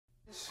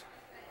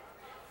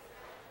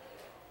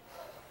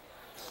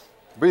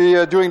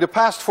During the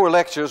past 4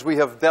 lectures, we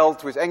have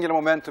dealt with angular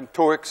momentum,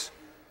 torques,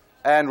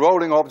 and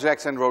rolling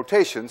objects and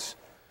rotations.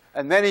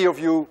 And many of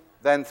you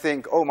then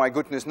think, oh my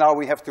goodness, now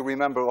we have to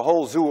remember a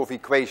whole zoo of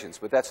equations.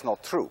 But that's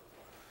not true.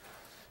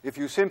 If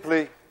you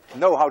simply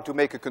know how to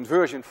make a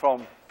conversion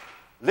from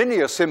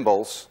linear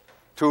symbols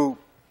to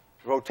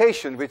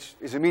rotation, which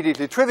is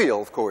immediately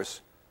trivial, of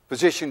course,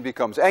 position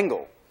becomes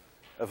angle.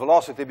 A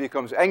velocity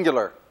becomes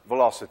angular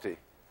velocity.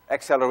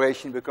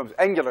 Acceleration becomes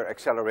angular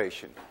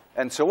acceleration,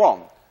 and so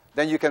on.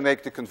 Then you can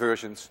make the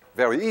conversions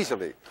very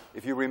easily.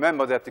 If you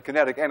remember that the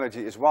kinetic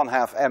energy is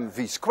 1/2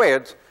 mv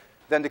squared,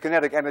 then the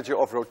kinetic energy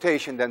of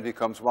rotation then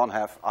becomes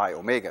 1/2 I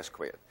omega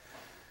squared.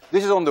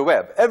 This is on the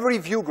web. Every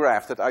view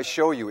graph that I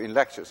show you in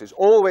lectures is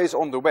always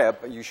on the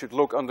web, and you should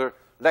look under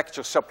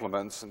lecture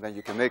supplements, and then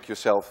you can make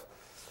yourself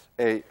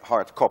a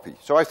hard copy.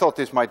 So I thought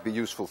this might be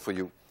useful for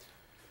you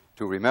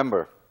to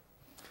remember.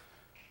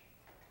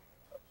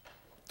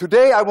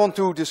 Today I want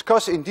to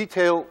discuss in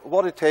detail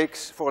what it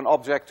takes for an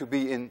object to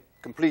be in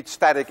complete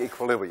static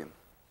equilibrium.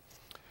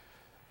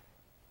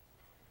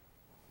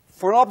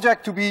 For an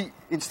object to be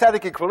in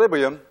static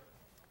equilibrium,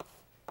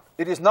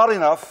 it is not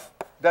enough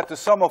that the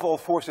sum of all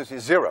forces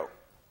is 0.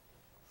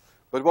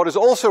 But what is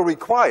also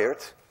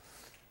required,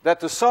 that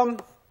the sum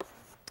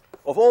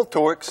of all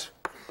torques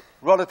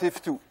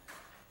relative to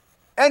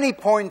any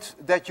point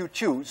that you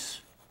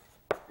choose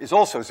is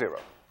also 0.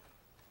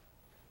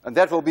 And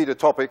that will be the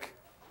topic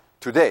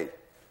today.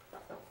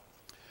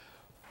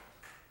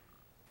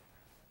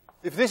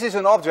 If this is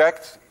an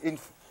object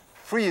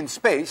free in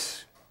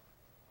space,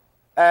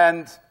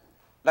 and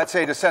let's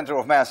say the center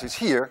of mass is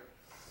here,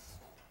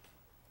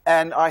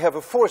 and I have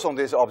a force on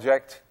this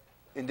object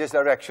in this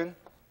direction,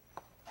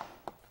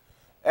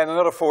 and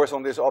another force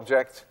on this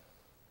object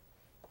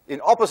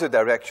in opposite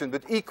direction,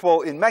 but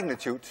equal in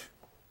magnitude,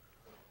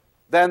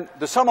 then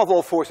the sum of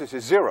all forces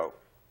is 0.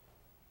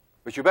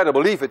 But you better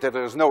believe it that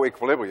there is no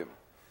equilibrium.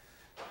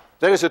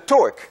 There is a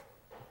torque.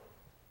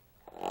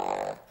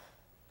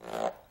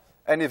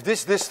 And if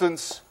this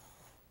distance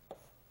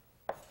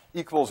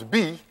equals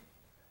b,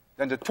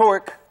 then the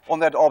torque on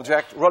that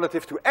object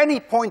relative to any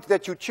point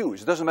that you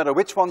choose, it doesn't matter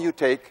which one you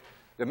take,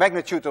 the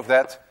magnitude of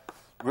that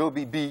will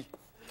be b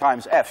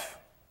times f.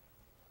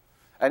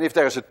 And if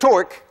there's a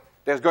torque,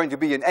 there's going to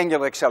be an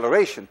angular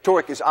acceleration.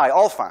 Torque is I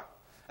alpha.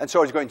 And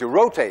so it's going to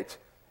rotate.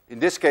 In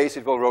this case,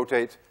 it will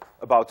rotate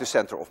about the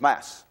center of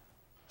mass.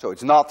 So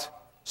it's not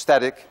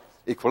static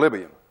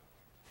equilibrium.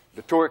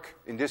 The torque,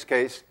 in this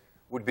case,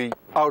 would be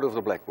out of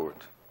the blackboard.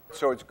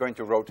 So it's going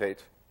to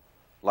rotate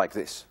like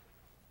this.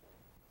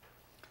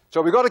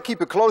 So we've got to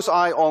keep a close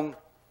eye on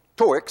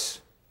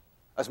torques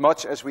as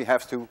much as we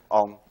have to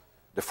on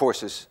the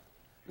forces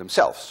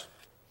themselves.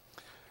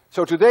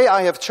 So today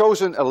I have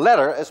chosen a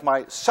letter as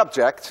my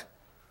subject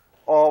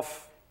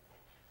of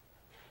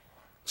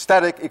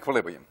static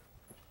equilibrium.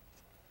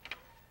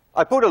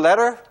 I put a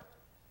letter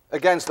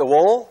against a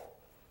wall.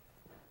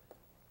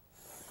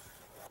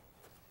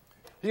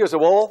 Here's a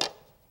wall,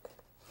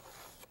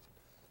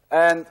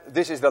 and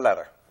this is the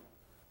letter.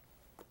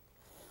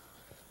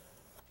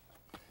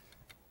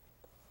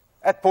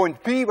 At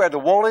point P, where the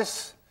wall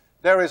is,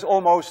 there is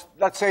almost,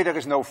 let's say there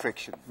is no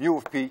friction. Mu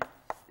of P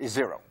is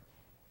 0.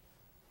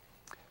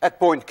 At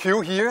point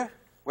Q here,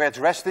 where it's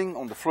resting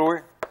on the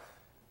floor,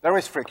 there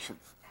is friction.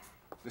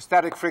 The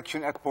static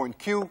friction at point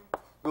Q,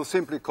 we'll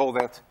simply call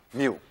that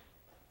mu.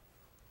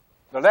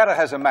 The letter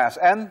has a mass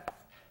n,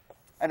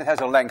 and it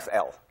has a length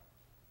L.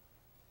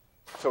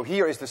 So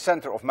here is the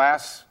center of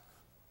mass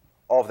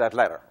of that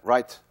letter,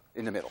 right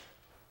in the middle.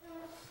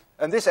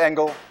 And this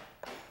angle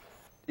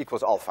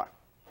equals alpha.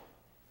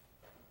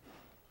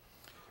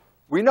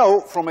 We know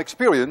from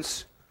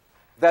experience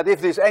that if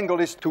this angle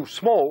is too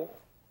small,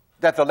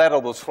 that the letter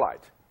will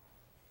slide.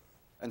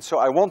 And so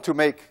I want to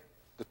make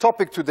the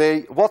topic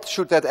today, what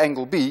should that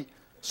angle be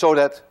so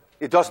that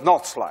it does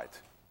not slide?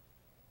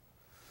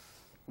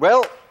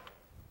 Well,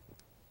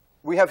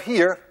 we have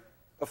here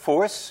a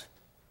force,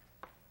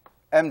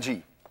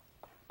 mg.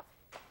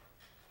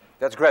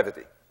 That's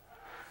gravity.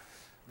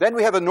 Then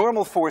we have a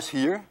normal force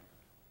here.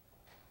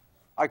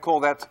 I call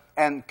that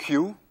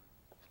nq.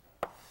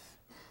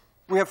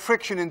 We have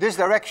friction in this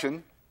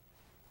direction,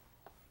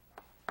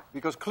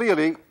 because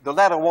clearly the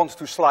ladder wants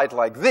to slide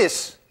like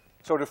this,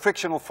 so the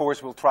frictional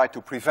force will try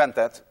to prevent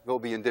that, will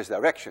be in this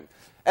direction.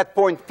 At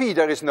point P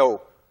there is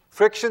no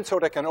friction, so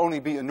there can only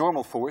be a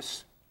normal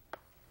force,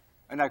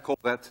 and I call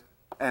that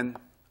N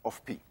of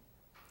P.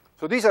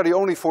 So these are the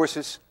only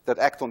forces that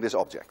act on this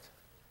object.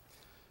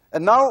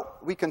 And now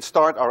we can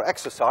start our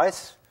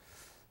exercise,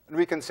 and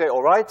we can say,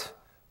 all right,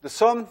 the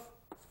sum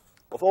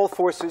of all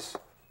forces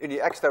in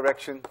the x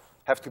direction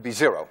have to be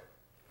 0.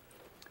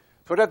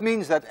 So that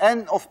means that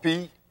N of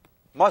P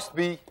must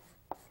be,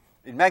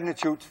 in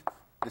magnitude,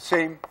 the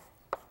same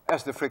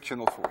as the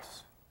frictional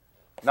force.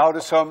 Now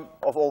the sum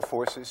of all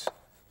forces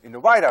in the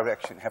y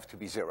direction have to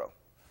be 0.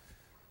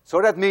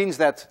 So that means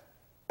that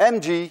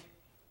mg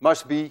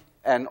must be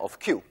N of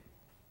Q.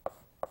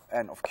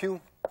 N of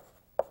Q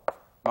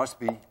must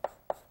be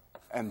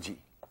mg.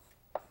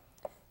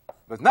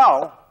 But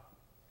now,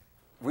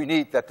 we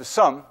need that the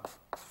sum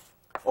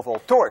of all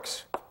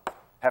torques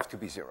have to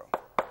be 0.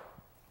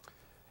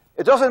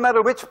 It doesn't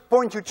matter which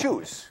point you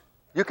choose.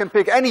 You can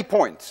pick any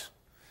point.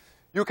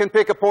 You can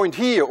pick a point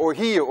here, or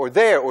here, or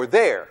there, or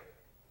there.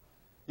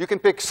 You can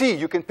pick C,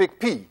 you can pick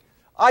P.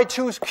 I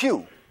choose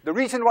Q. The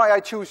reason why I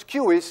choose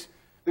Q is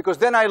because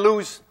then I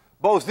lose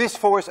both this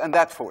force and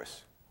that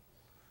force.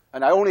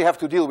 And I only have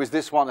to deal with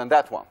this one and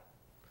that one.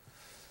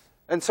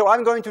 And so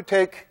I'm going to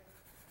take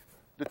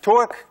the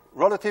torque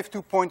relative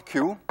to point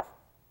Q.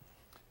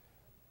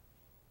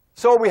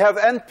 So we have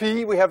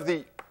NP, we have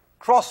the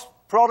cross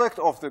product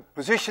of the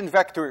position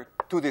vector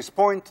to this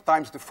point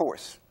times the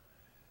force.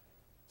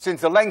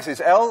 Since the length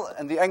is L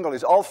and the angle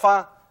is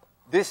alpha,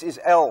 this is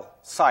L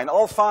sine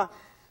alpha,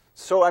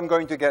 so I'm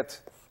going to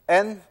get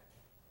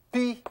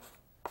NP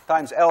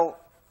times L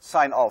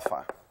sine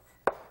alpha.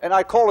 And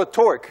I call a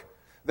torque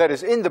that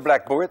is in the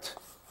blackboard,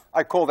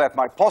 I call that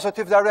my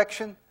positive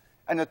direction,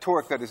 and a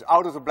torque that is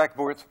out of the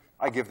blackboard,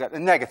 I give that a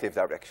negative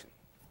direction.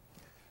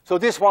 So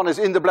this one is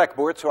in the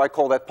blackboard, so I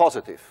call that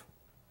positive.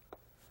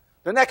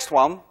 The next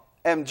one,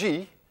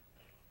 mg,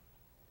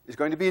 is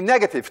going to be a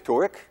negative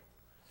torque.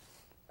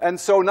 And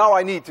so now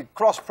I need the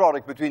cross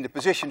product between the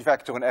position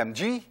vector and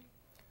mg.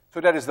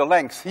 So that is the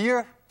length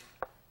here,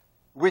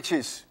 which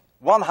is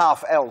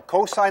 1/2 L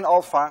cosine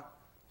alpha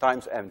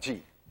times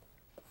mg.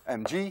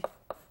 mg,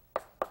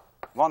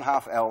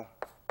 1/2 L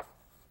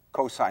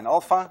cosine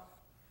alpha,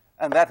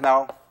 and that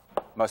now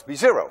must be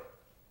 0.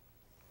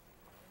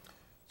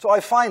 So I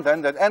find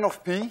then that N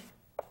of P,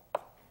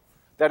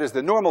 that is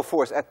the normal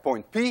force at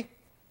point P,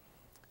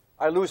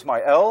 I lose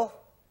my L,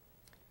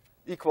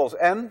 equals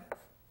M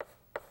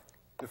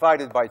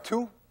divided by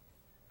 2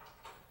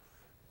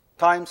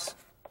 times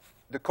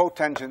the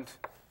cotangent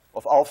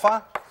of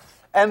alpha,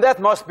 and that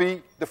must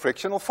be the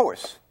frictional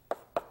force.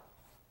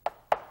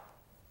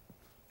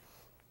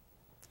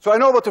 So I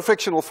know what the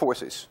frictional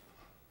force is,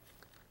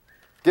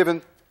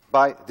 given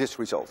by this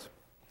result.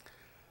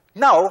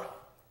 Now,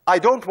 I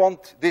don't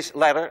want this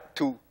ladder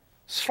to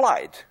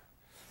slide.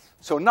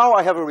 So now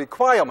I have a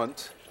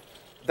requirement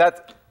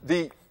that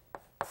the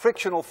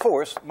frictional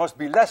force must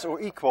be less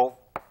or equal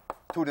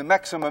to the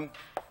maximum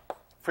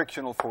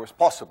frictional force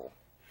possible.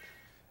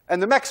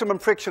 And the maximum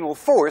frictional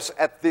force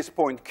at this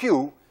point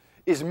Q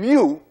is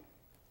mu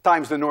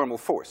times the normal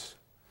force.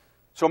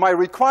 So my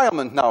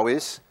requirement now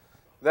is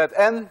that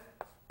N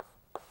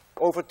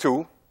over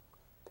 2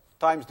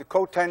 times the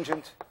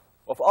cotangent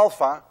of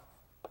alpha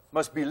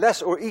must be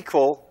less or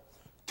equal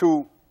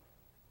to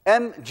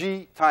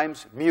mg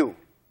times mu.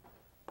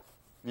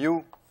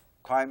 Mu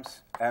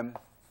times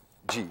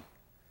mg.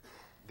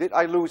 Did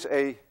I lose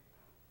a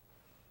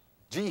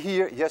g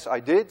here? Yes, I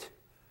did.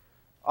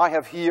 I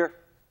have here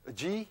a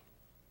g,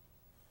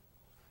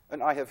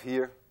 and I have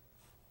here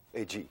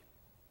a g.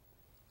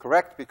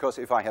 Correct? Because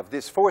if I have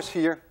this force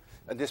here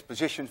and this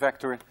position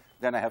vector,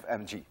 then I have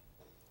mg.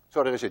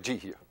 So there is a g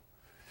here.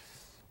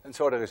 And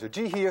so there is a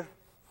g here.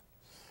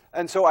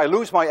 And so I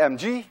lose my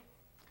mg,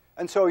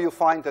 and so you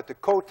find that the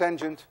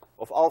cotangent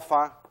of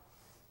alpha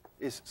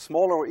is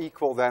smaller or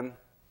equal than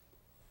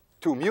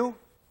 2 mu,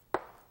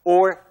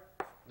 or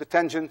the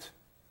tangent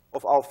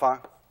of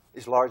alpha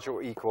is larger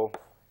or equal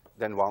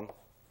than 1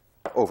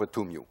 over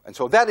 2 mu. And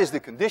so that is the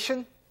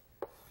condition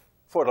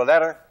for the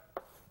ladder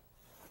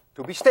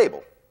to be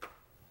stable.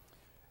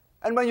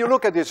 And when you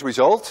look at this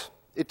result,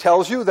 it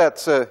tells you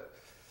that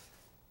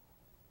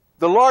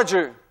the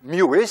larger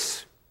mu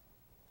is,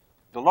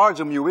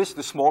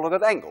 the smaller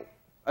that angle.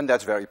 And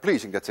that's very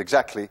pleasing. That's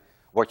exactly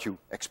what you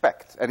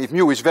expect. And if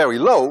mu is very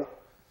low,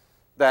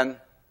 then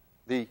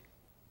the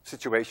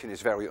situation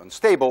is very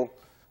unstable.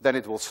 Then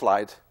it will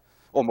slide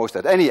almost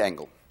at any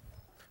angle.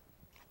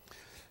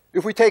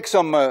 If we take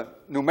some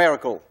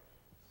numerical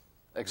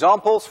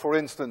examples, for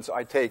instance,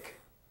 I take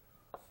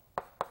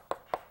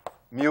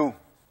mu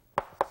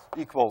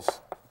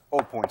equals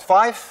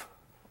 0.5,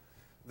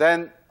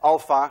 then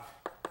alpha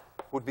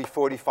would be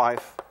 45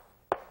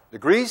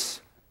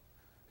 degrees.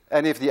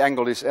 And if the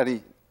angle is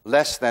any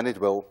less, then it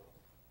will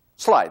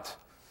slide.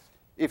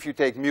 If you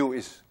take mu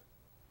is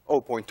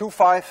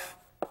 0.25,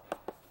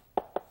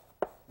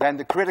 then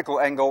the critical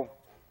angle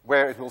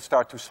where it will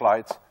start to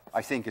slide,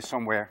 I think, is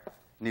somewhere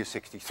near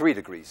 63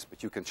 degrees.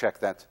 But you can check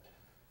that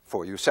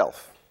for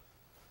yourself.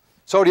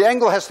 So the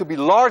angle has to be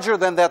larger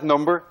than that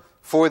number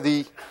for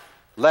the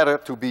ladder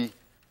to be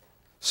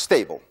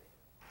stable.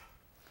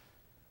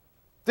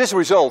 This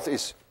result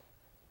is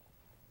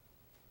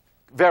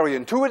very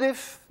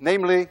intuitive,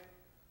 namely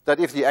that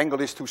if the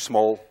angle is too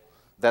small,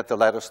 that the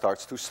ladder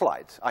starts to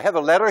slide. I have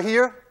a ladder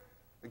here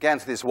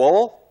against this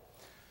wall.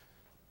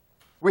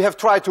 We have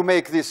tried to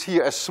make this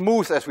here as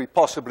smooth as we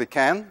possibly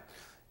can.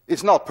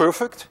 It's not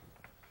perfect.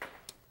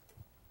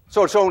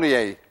 So it's only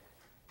a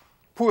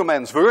poor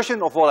man's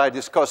version of what I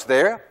discussed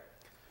there.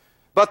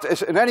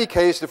 But in any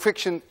case, the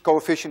friction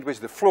coefficient with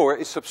the floor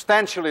is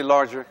substantially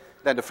larger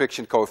than the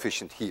friction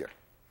coefficient here.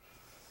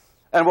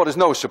 And what is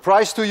no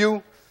surprise to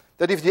you,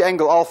 that if the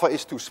angle alpha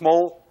is too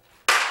small,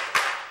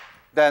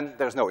 then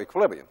there's no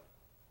equilibrium.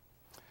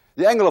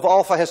 The angle of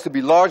alpha has to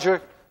be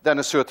larger then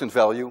a certain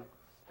value,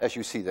 as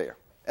you see there.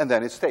 And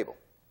then it's stable.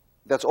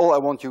 That's all I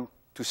want you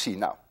to see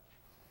now.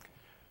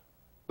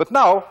 But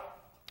now,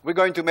 we're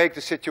going to make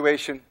the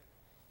situation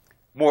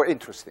more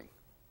interesting.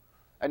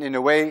 And in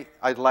a way,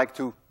 I'd like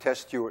to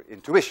test your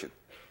intuition.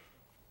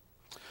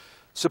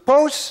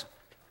 Suppose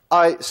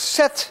I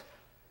set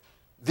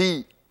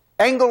the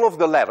angle of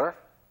the ladder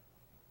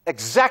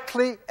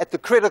exactly at the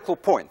critical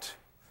point.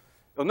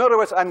 In other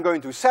words, I'm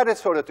going to set it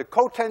so that the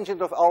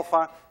cotangent of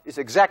alpha is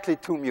exactly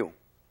 2 mu.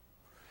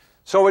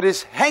 So it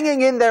is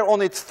hanging in there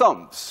on its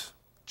thumbs,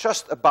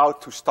 just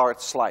about to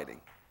start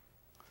sliding.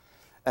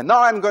 And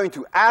now I'm going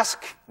to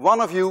ask one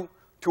of you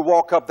to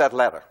walk up that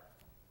ladder.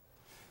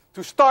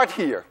 To start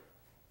here,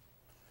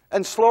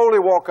 and slowly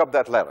walk up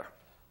that ladder.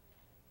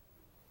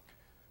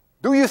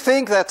 Do you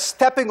think that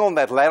stepping on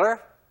that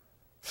ladder,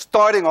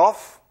 starting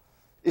off,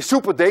 is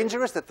super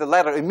dangerous, that the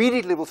ladder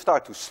immediately will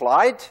start to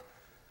slide?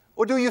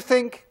 Or do you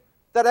think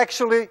that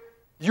actually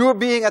your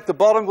being at the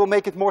bottom will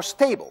make it more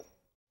stable?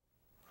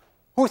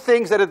 Who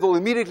thinks that it will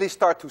immediately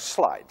start to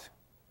slide?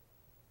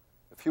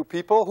 A few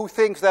people. Who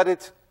thinks that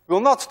it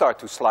will not start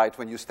to slide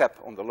when you step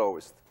on the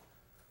lowest?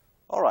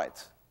 All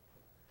right.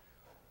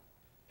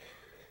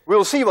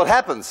 We'll see what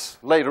happens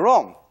later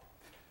on.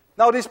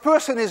 Now, this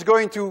person is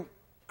going to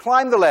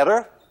climb the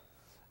ladder,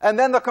 and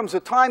then there comes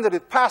a time that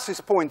it passes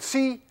point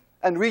C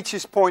and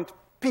reaches point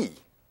P.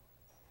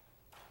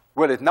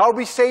 Will it now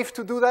be safe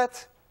to do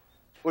that?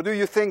 Or do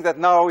you think that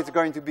now it's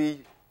going to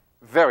be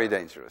very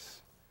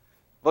dangerous?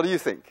 What do you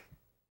think?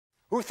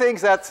 Who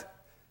thinks that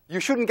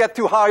you shouldn't get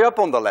too high up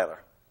on the ladder?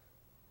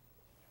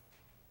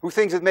 Who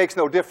thinks it makes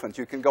no difference?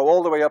 You can go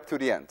all the way up to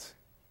the end.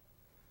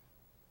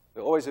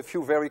 There are always a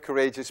few very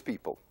courageous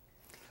people.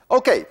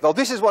 Okay, well,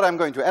 this is what I'm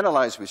going to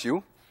analyze with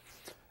you.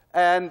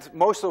 And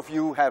most of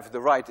you have the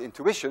right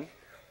intuition,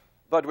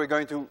 but we're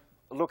going to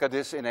look at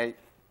this in a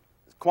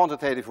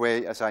quantitative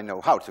way as I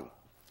know how to.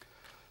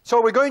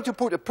 So we're going to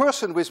put a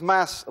person with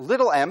mass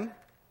little m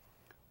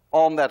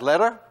on that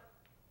ladder,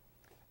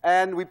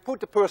 and we put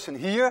the person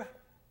here.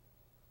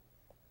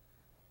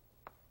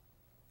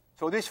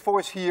 So this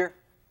force here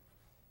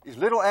is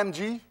little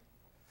mg,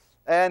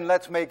 and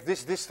let's make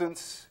this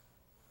distance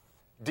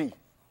d.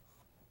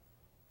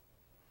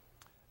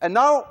 And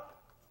now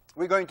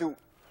we're going to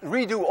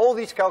redo all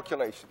these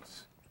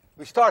calculations.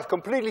 We start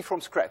completely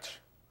from scratch.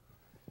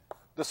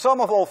 The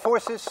sum of all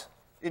forces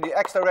in the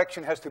x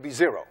direction has to be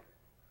 0.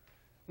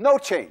 No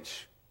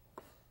change.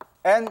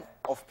 N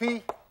of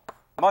P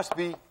must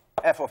be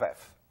f of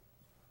f.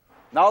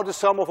 Now the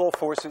sum of all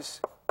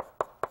forces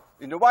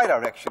in the y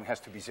direction has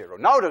to be 0.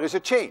 Now there is a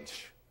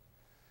change.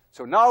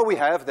 So now we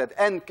have that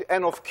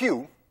n of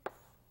q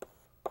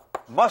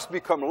must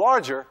become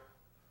larger,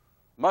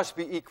 must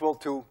be equal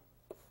to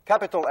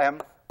capital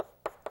M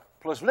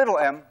plus little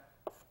m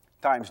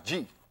times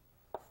g.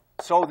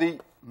 So the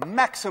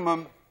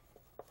maximum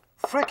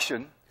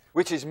friction,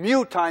 which is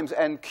mu times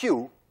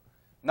nq,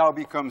 now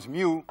becomes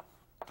mu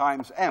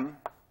times m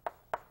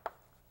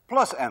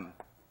plus m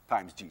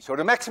times g. So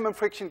the maximum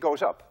friction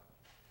goes up.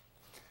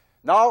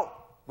 Now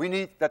we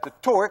need that the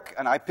torque,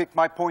 and I picked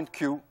my point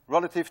q,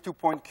 relative to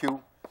point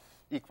q,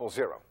 equals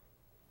 0.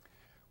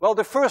 Well,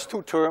 the first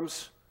two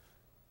terms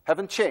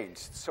haven't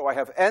changed. So I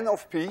have n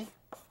of p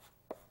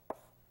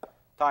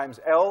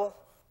times L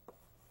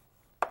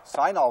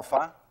sine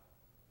alpha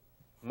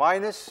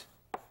minus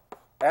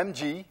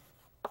mg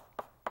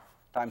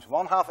times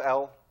 1/2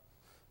 L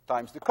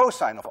times the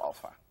cosine of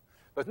alpha.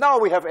 But now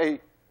we have a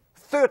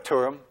third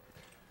term,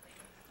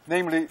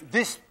 namely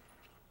this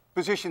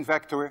position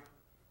vector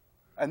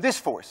and this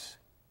force.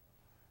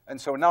 And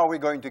so now we're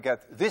going to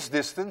get this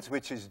distance,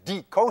 which is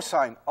d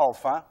cosine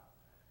alpha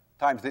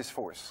times this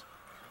force.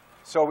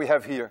 So we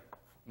have here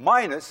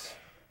minus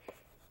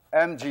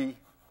mg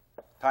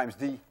times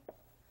d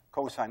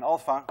cosine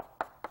alpha,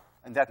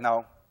 and that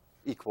now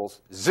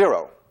equals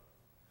 0.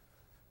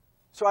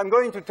 So I'm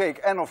going to take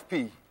n of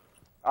p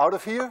out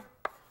of here.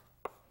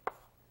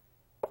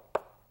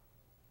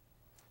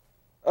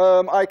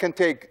 I can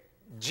take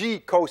g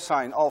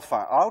cosine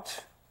alpha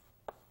out.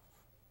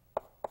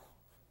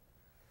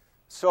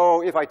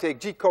 So if I take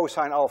g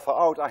cosine alpha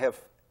out, I have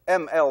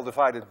ml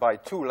divided by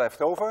 2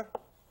 left over,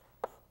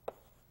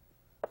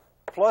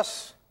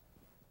 plus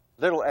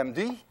little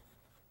md.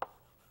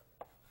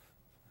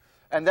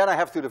 And then I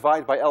have to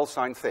divide by L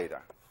sine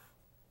theta.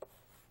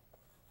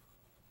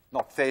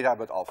 Not theta,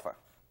 but alpha.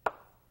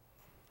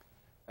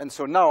 And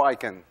so now I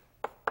can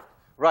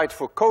write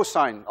for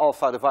cosine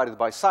alpha divided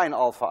by sine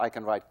alpha, I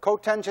can write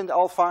cotangent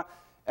alpha,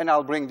 and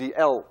I'll bring the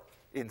L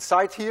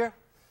inside here.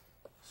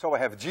 So I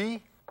have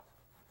g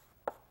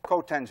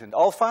cotangent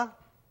alpha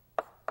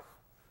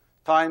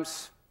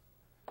times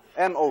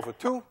m over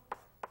 2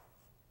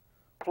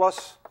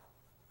 plus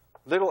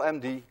little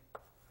md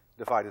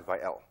divided by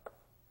L.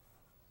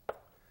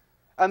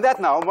 And that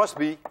now must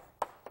be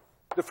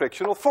the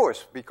frictional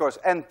force, because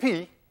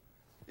Np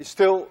is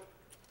still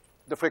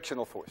the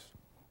frictional force.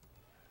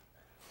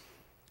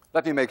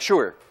 Let me make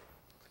sure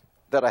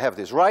that I have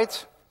this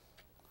right.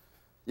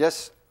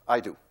 Yes, I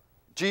do.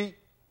 G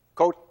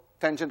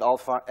tangent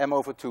alpha, m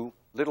over 2,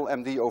 little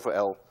md over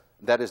L.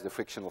 That is the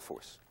frictional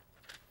force.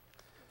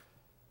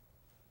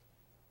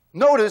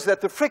 Notice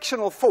that the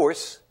frictional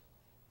force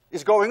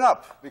is going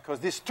up, because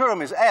this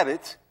term is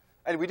added,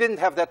 and we didn't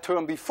have that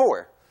term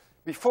before.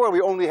 Before,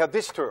 we only had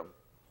this term,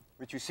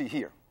 which you see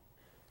here.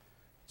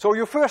 So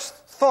your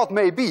first thought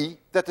may be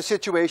that the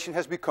situation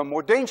has become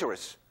more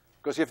dangerous,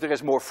 because if there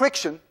is more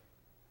friction,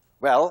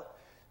 well,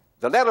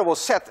 the ladder was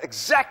set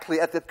exactly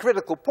at that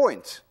critical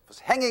point. It was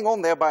hanging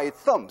on there by its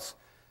thumbs.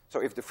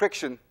 So if the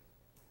friction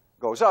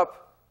goes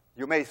up,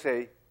 you may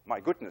say, my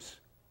goodness,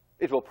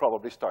 it will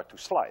probably start to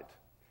slide.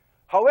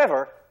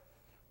 However,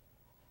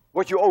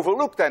 what you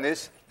overlook then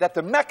is that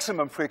the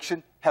maximum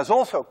friction has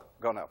also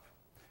gone up.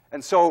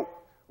 And so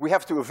we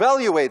have to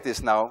evaluate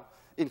this now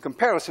in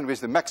comparison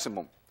with the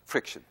maximum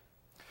friction.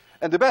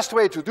 And the best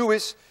way to do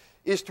is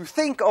to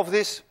think of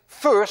this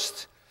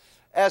first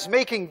as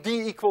making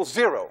d equals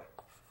 0.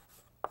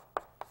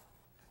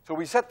 So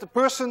we said the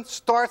person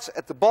starts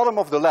at the bottom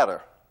of the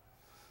ladder,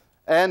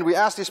 and we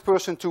ask this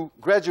person to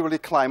gradually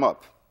climb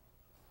up.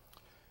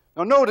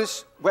 Now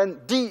notice, when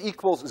d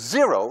equals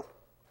 0,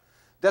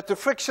 that the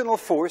frictional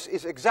force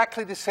is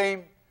exactly the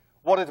same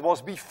what it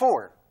was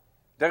before.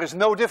 There is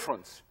no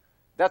difference.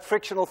 That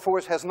frictional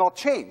force has not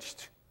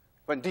changed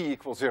when d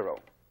equals 0.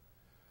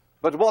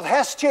 But what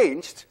has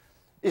changed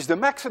is the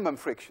maximum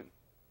friction.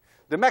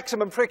 The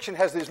maximum friction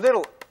has this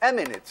little m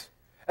in it,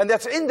 and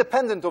that's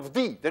independent of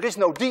d. There is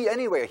no d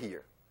anywhere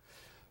here.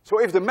 So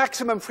if the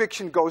maximum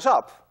friction goes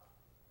up,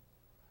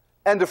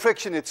 and the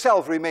friction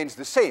itself remains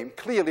the same,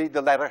 clearly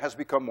the ladder has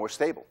become more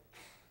stable.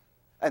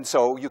 And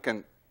so you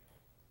can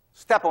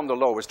step on the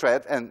lowest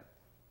thread and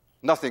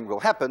nothing will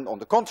happen. On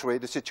the contrary,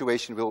 the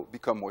situation will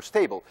become more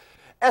stable.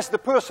 As the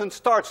person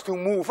starts to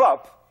move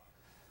up,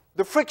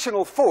 the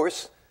frictional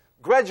force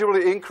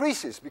gradually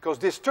increases because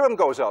this term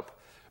goes up.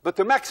 But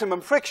the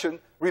maximum friction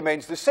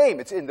remains the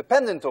same. It's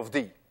independent of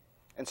d.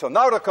 And so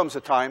now there comes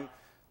a time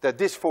that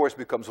this force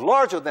becomes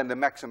larger than the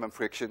maximum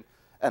friction,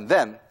 and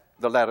then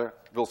the ladder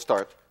will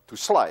start to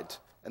slide.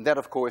 And that,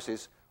 of course,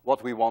 is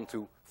what we want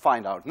to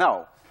find out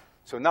now.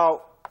 So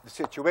now the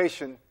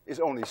situation is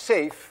only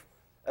safe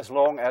as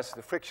long as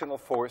the frictional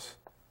force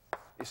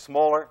is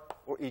smaller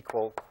or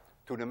equal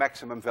to the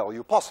maximum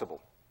value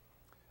possible.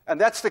 And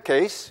that's the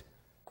case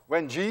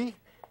when g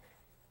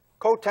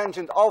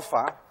cotangent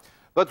alpha,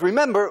 but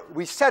remember,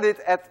 we set it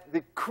at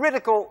the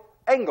critical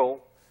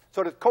angle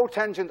so that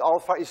cotangent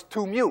alpha is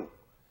 2 mu.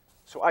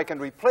 So I can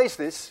replace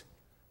this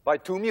by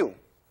 2 mu,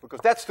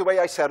 because that's the way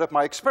I set up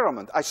my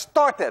experiment. I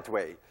start that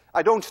way.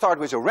 I don't start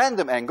with a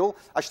random angle.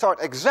 I start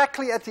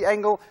exactly at the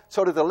angle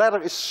so that the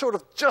ladder is sort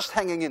of just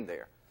hanging in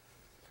there.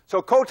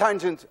 So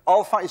cotangent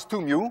alpha is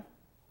 2 mu,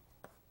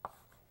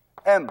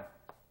 m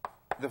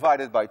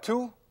divided by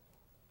 2,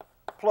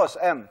 plus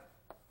m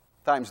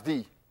times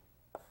d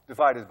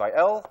divided by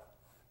L.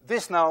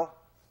 This now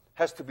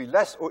has to be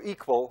less or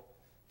equal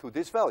to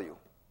this value,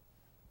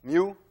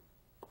 mu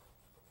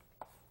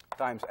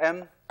times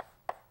m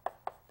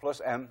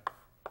plus m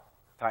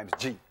times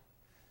g.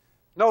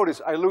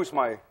 Notice I lose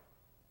my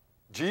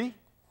g,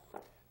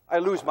 I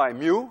lose my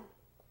mu.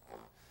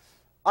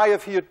 I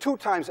have here 2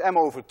 times m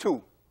over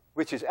 2,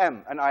 which is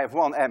m, and I have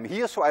 1 m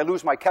here, so I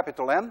lose my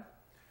capital M.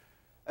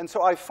 And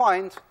so I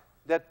find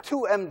that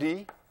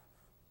 2md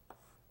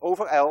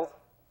over L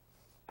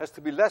has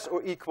to be less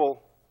or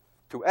equal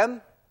to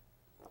m.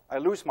 I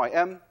lose my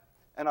m,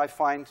 and I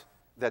find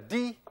that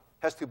d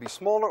has to be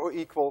smaller or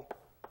equal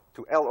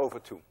to L over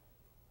 2.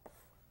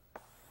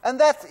 And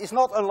that is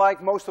not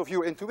unlike most of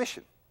your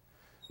intuition.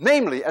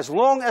 Namely, as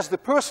long as the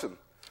person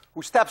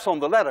who steps on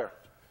the ladder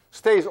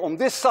stays on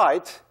this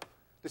side,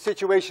 the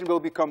situation will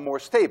become more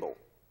stable.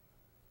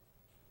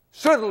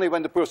 Certainly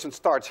when the person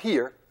starts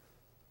here,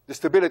 the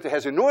stability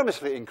has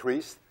enormously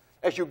increased.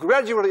 As you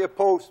gradually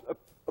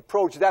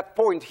approach that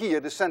point here,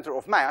 the center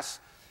of mass,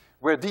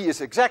 where d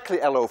is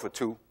exactly L over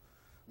 2,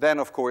 then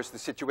of course the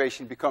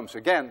situation becomes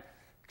again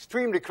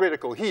extremely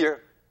critical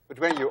here, but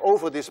when you're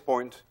over this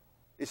point,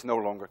 it's no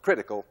longer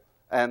critical,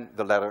 and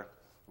the ladder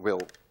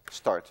will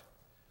start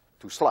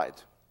to slide.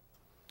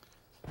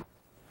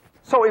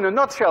 So in a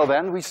nutshell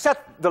then, we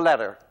set the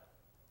ladder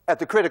at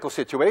the critical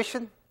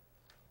situation.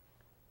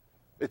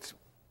 It's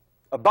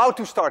about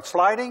to start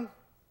sliding.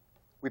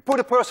 We put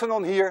a person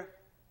on here,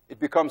 it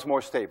becomes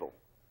more stable.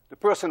 The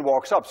person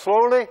walks up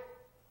slowly.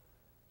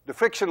 The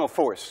frictional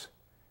force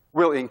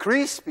will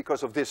increase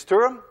because of this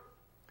term.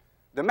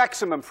 The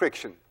maximum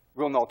friction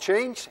will not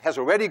change, has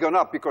already gone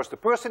up because the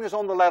person is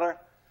on the ladder.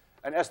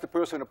 And as the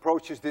person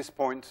approaches this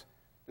point,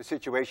 the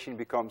situation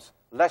becomes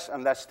less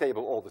and less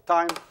stable all the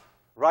time.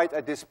 Right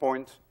at this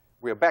point,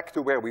 we're back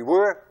to where we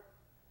were.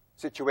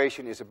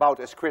 Situation is about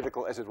as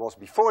critical as it was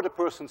before the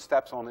person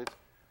steps on it.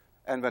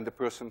 And when the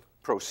person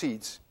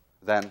proceeds,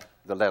 then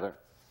the ladder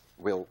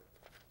will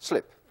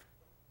slip.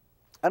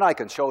 And I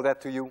can show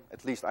that to you.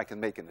 At least I can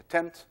make an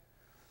attempt.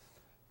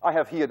 I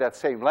have here that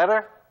same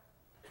ladder.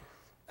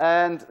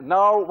 And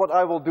now what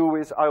I will do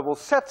is I will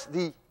set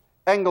the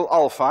angle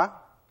alpha,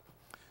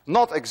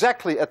 not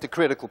exactly at the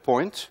critical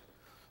point,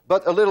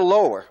 but a little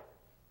lower.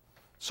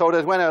 so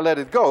that when I let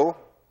it go,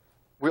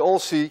 we all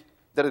see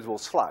that it will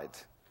slide.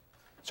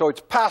 So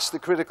it's past the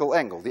critical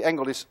angle. The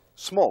angle is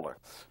smaller.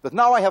 But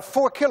now I have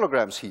 4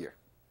 kilograms here.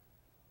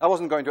 I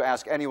wasn't going to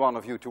ask any one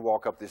of you to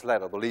walk up this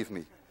ladder, believe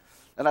me.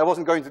 And I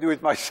wasn't going to do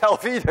it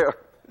myself either.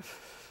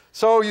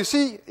 So you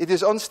see, it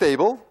is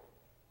unstable.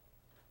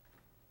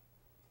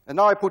 And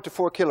now I put the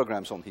 4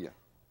 kilograms on here.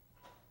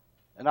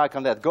 And I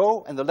can let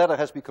go, and the ladder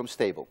has become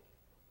stable.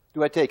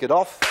 Do I take it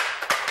off?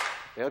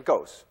 There it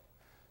goes.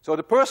 So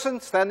the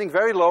person standing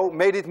very low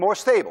made it more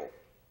stable.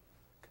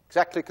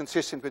 Exactly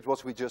consistent with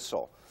what we just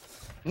saw.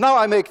 Now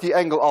I make the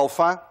angle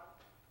alpha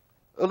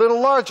a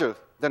little larger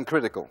than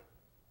critical.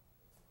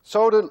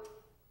 So the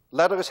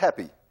ladder is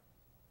happy.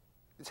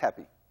 It's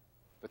happy.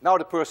 But now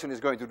the person is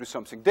going to do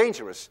something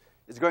dangerous.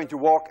 It's going to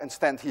walk and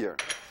stand here.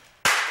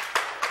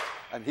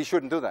 And he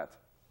shouldn't do that,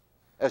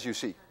 as you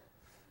see.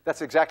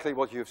 That's exactly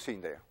what you've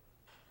seen there.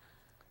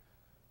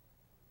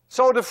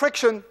 So the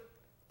friction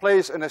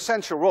plays an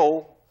essential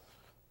role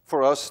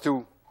for us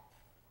to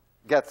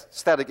get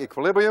static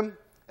equilibrium,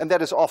 and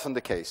that is often the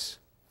case.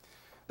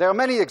 There are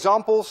many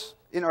examples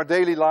in our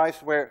daily lives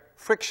where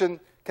friction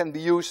can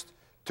be used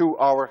to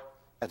our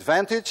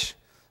advantage,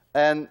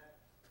 and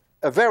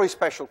a very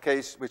special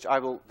case, which I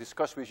will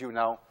discuss with you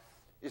now,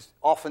 is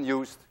often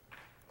used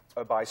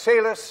by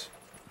sailors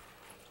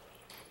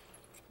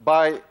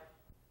by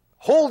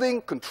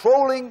holding,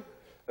 controlling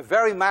a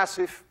very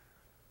massive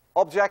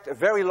object, a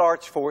very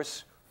large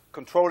force,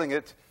 controlling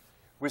it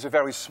with a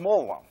very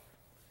small one.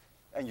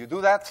 And you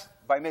do that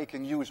by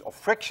making use of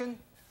friction.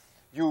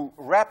 You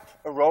wrap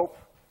a rope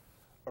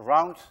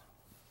around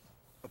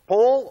a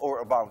pole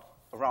or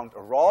around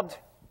a rod,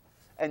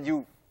 and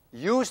you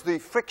use the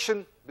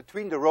friction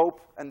between the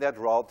rope and that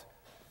rod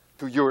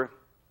to your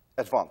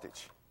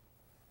advantage.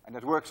 And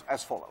it works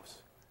as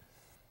follows.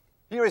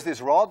 Here is this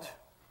rod.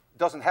 It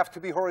doesn't have to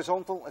be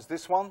horizontal as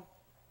this one.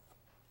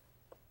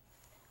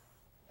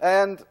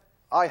 And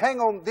I hang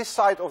on this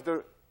side of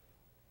the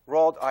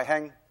rod, I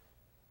hang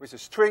with a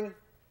string,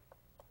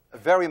 a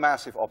very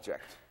massive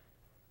object.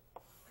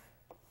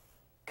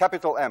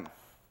 Capital M.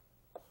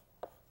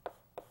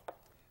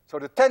 So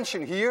the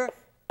tension here,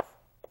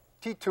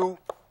 T2,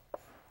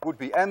 would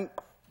be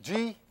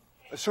mg,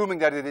 assuming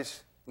that it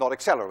is not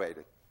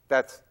accelerated,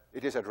 that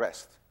it is at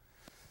rest.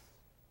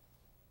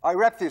 I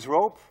wrap this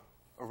rope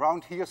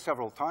around here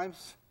several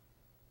times.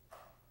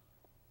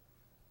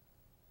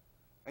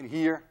 And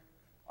here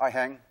I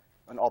hang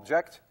an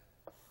object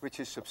which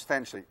is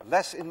substantially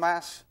less in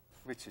mass,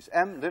 which is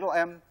m, little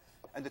m,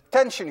 and the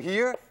tension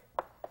here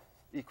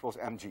equals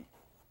mg.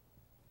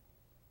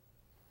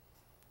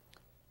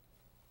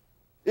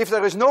 If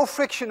there is no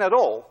friction at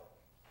all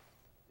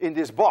in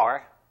this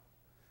bar,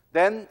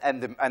 then,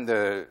 and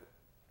the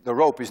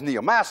rope is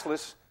near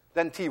massless,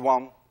 then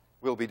T1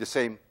 will be the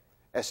same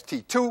as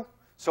T2,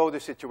 so the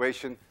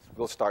situation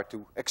will start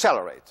to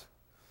accelerate.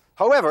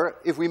 However,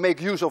 if we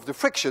make use of the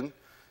friction,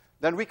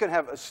 then we can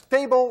have a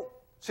stable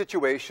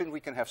situation, we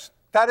can have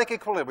static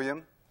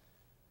equilibrium,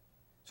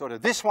 so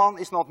that this one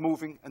is not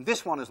moving and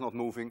this one is not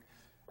moving,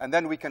 and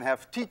then we can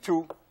have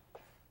T2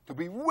 to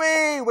be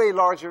way, way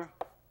larger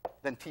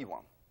than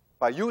T1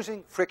 by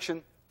using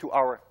friction to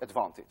our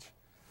advantage.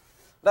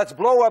 Let's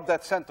blow up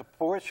that center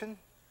portion,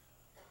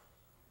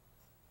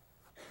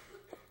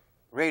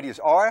 radius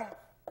r,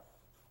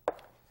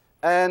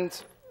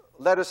 and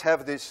let us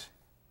have this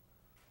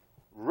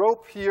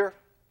rope here.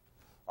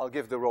 I'll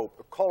give the rope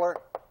a collar.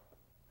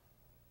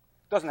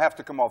 Doesn't have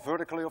to come off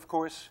vertically, of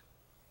course.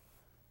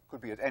 Could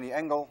be at any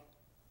angle.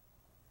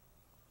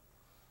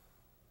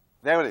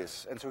 There it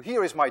is. And so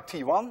here is my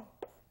T1,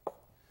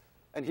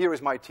 and here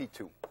is my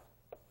T2.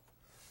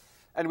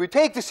 And we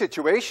take the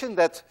situation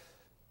that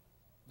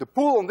the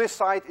pull on this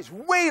side is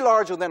way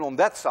larger than on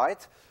that side,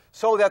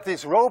 so that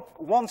this rope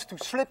wants to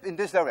slip in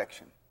this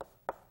direction.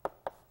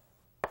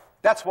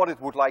 That's what it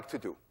would like to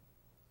do.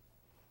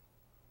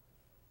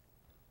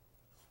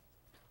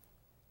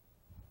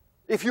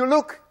 If you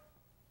look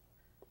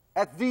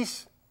at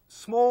these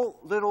small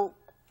little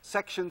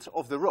sections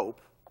of the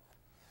rope,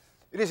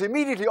 it is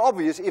immediately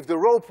obvious if the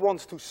rope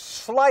wants to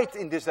slide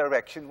in this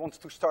direction, wants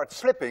to start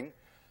slipping,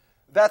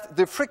 that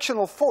the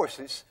frictional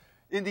forces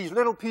in these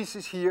little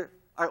pieces here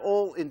are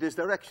all in this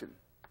direction.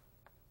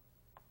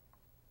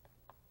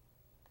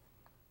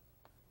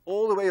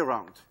 All the way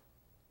around.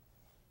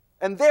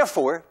 And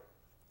therefore,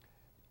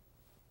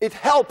 it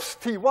helps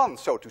T1,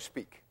 so to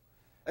speak.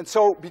 And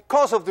so,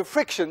 because of the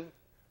friction,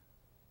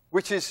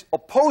 which is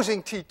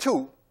opposing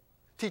T2,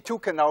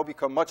 T2 can now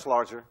become much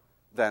larger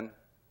than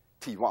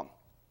T1.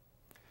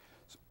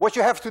 So what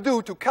you have to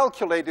do to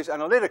calculate this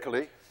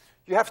analytically,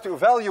 you have to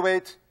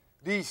evaluate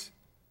these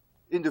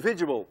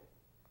individual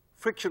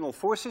frictional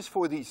forces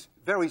for these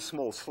very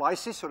small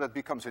slices, so that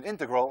becomes an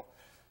integral,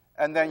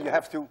 and then you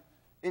have to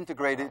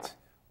integrate it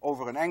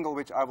over an angle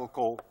which I will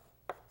call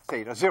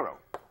theta 0.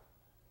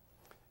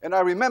 And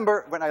I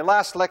remember when I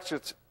last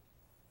lectured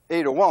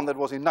 801, that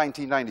was in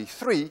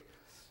 1993,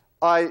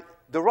 I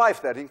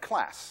derived that in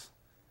class,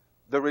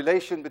 the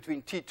relation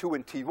between T2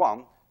 and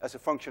T1 as a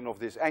function of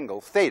this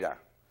angle, theta.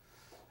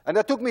 And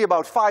that took me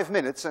about 5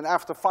 minutes, and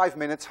after 5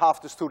 minutes,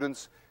 half the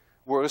students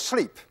were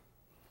asleep.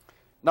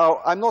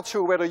 Now, I'm not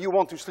sure whether you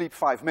want to sleep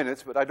 5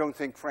 minutes, but I don't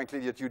think, frankly,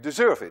 that you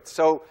deserve it.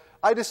 So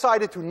I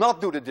decided to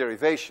not do the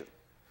derivation,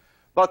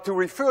 but to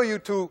refer you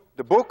to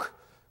the book,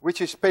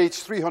 which is page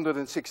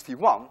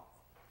 361.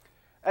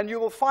 And you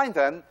will find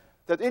then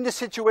that in the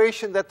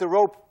situation that the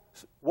rope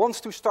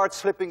wants to start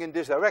slipping in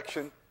this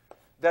direction,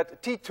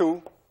 that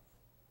T2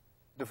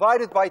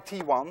 divided by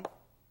T1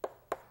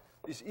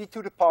 is e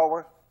to the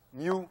power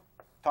mu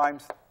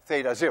times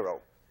theta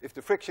 0. If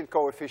the friction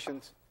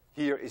coefficient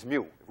here is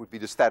mu, it would be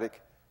the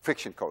static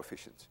friction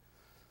coefficient.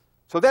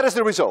 So that is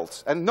the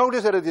result. And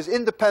notice that it is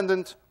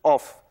independent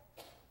of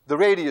the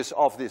radius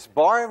of this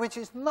bar, which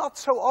is not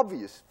so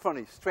obvious,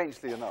 funny,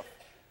 strangely enough.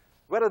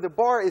 Whether the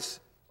bar is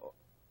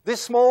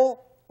this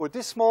small or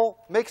this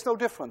small makes no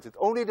difference. It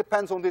only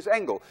depends on this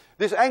angle.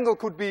 This angle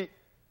could be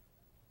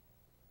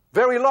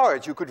very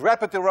large. You could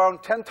wrap it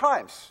around 10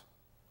 times,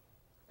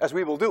 as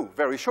we will do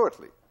very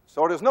shortly.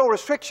 So there's no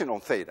restriction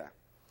on theta.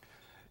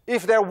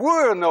 If there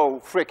were no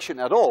friction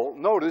at all,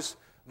 notice,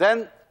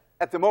 then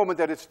at the moment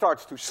that it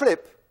starts to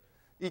slip,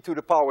 e to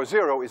the power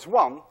 0 is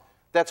 1.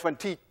 That's when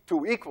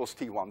T2 equals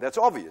T1. That's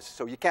obvious.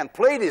 So you can't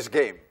play this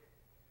game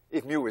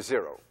if mu is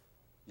 0.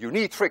 You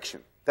need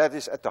friction. That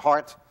is at the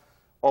heart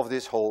of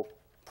this whole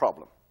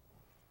problem.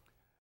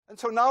 And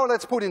so now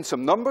let's put in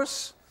some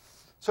numbers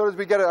so that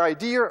we get an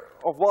idea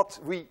of what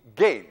we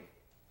gain.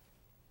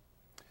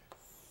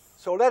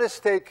 So let us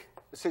take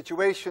a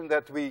situation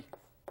that we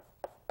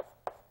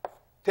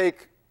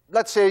take,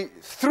 let's say,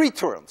 3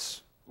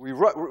 turns. We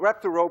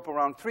wrap the rope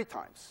around 3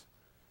 times.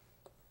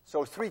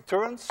 So 3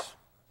 turns.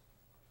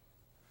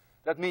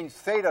 That means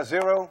theta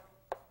 0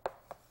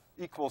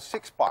 equals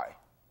 6 pi.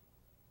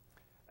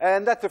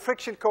 And that the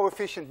friction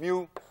coefficient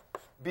mu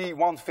be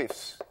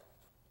 1/5,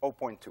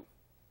 0.2.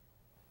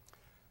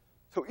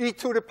 So e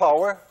to the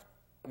power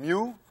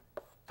mu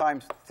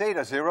times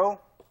theta 0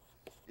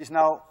 is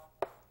now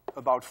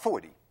about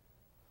 40.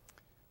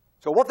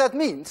 So what that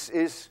means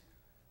is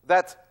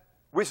that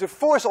with a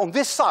force on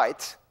this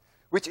side,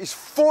 which is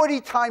 40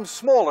 times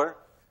smaller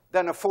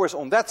than a force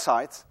on that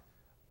side,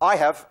 I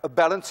have a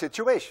balanced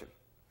situation.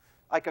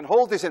 I can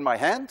hold this in my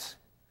hand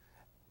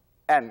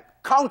and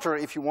counter,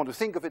 if you want to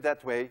think of it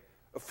that way,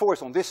 a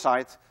force on this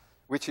side,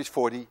 which is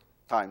 40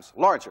 times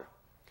larger.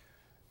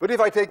 But if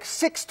I take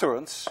 6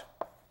 turns,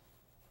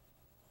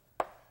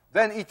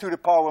 then e to the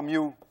power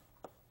mu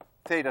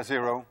theta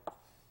 0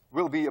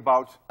 will be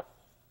about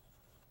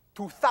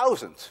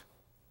 2,000.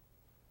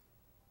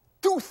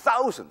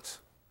 2,000.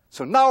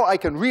 So now I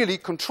can really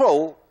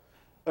control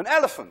an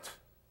elephant.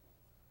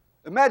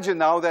 Imagine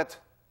now that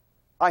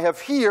I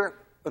have here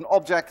an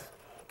object,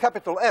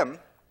 capital M,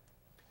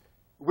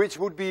 which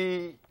would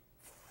be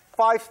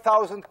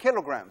 5,000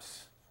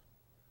 kilograms.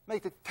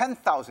 Make it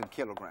 10,000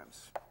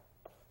 kilograms.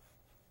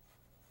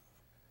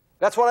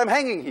 That's what I'm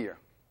hanging here.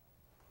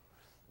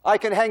 I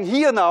can hang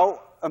here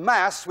now a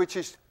mass which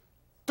is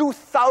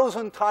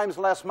 2,000 times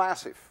less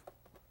massive.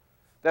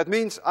 That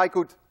means I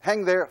could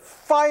hang there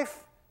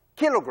 5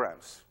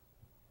 kilograms.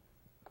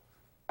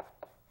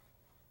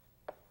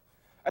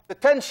 And the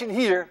tension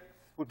here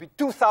would be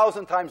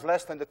 2,000 times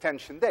less than the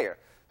tension there.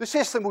 The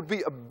system would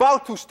be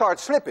about to start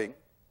slipping,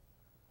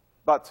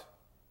 but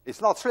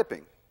it's not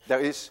slipping. There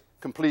is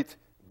complete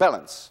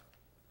balance.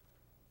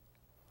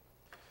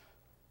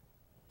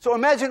 So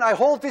imagine I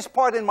hold this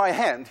part in my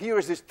hand. Here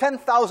is this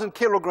 10,000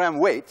 kilogram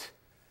weight,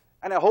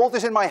 and I hold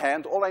this in my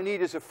hand. All I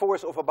need is a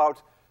force of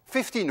about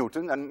 50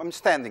 Newton, and I'm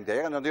standing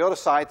there, and on the other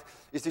side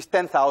is this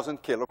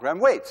 10,000 kilogram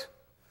weight.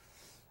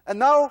 And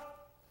now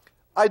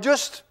I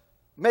just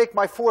make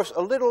my force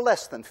a little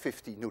less than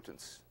 50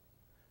 newtons.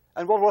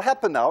 And what will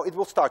happen now, it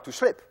will start to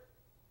slip.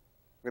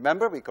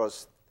 Remember,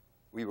 because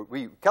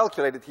we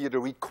calculated here the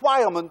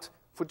requirement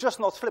for just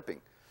not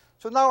slipping.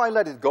 So now I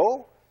let it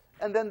go,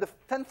 and then the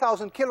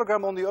 10,000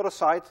 kilogram on the other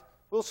side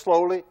will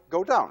slowly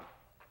go down.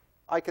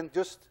 I can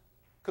just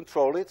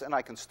control it, and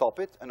I can stop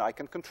it, and I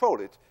can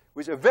control it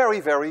with a very,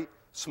 very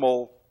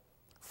small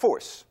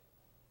force.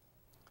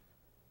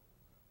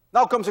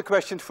 Now comes a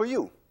question for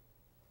you.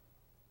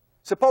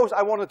 Suppose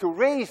I wanted to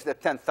raise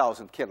that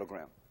 10,000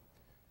 kilogram.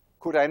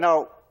 Could I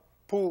now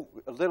pull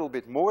a little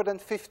bit more than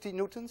 50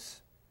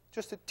 newtons?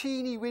 Just a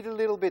teeny wee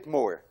little bit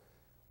more.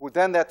 Would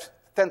then that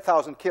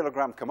 10,000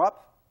 kilogram come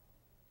up?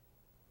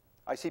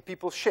 I see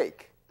people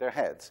shake their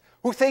heads.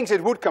 Who thinks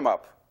it would come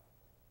up?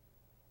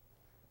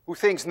 Who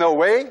thinks no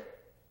way?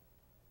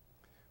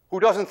 Who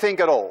doesn't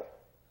think at all?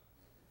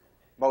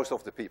 Most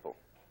of the people.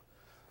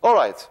 All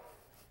right.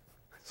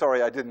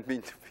 Sorry, I didn't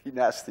mean to be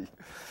nasty.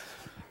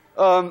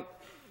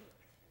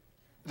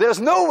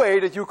 There's no way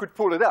that you could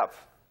pull it up.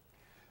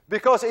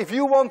 Because if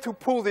you want to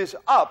pull this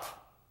up,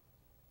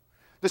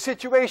 the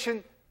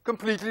situation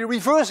completely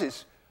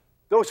reverses.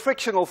 Those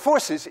frictional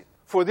forces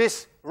for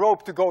this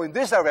rope to go in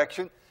this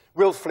direction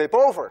will flip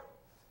over.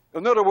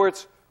 In other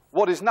words,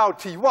 what is now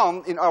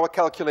T1 in our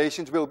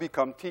calculations will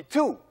become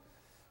T2.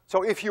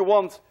 So if you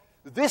want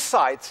this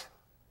side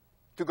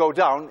to go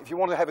down, if you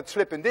want to have it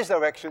slip in this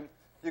direction,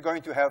 you're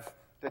going to have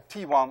that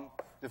T1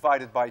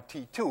 divided by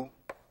T2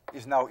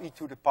 is now e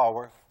to the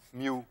power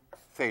mu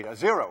theta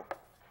 0.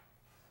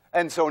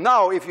 And so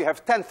now if you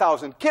have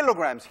 10,000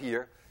 kilograms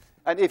here,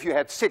 and if you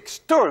had 6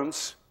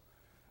 turns,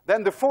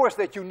 then the force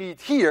that you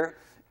need here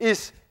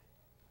is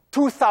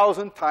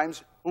 2,000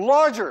 times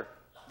larger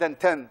than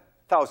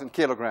 10,000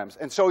 kilograms.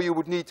 And so you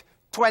would need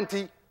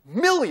 20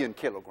 million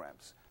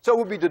kilograms. So it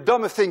would be the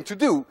dumbest thing to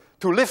do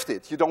to lift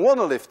it. You don't want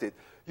to lift it.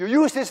 You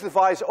use this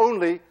device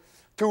only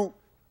to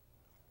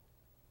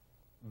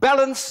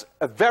balance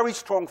a very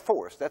strong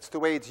force. That's the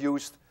way it's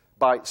used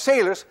by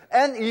sailors,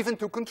 and even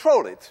to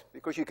control it,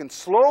 because you can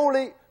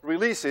slowly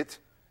release it,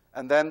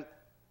 and then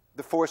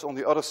the force on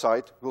the other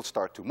side will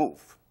start to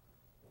move.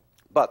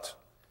 But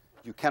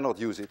you cannot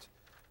use it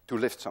to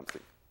lift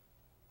something.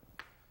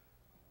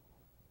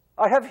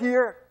 I have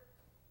here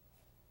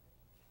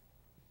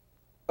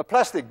a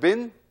plastic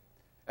bin,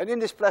 and in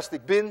this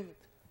plastic bin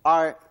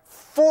are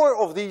 4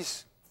 of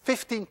these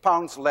 15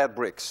 pounds lead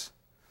bricks.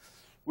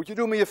 Would you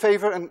do me a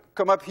favor and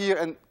come up here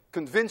and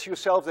convince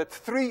yourself that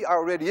 3 are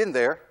already in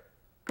there?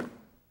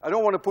 I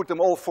don't want to put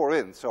them all 4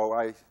 in, so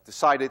I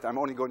decided I'm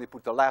only going to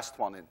put the last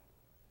one in.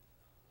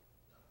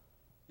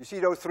 You see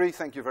those 3?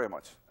 Thank you very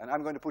much. And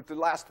I'm going to put the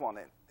last one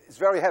in. It's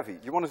very heavy.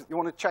 You want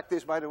to check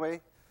this, by the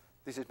way?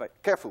 This is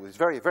careful, it's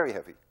very, very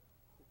heavy.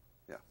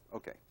 Yeah,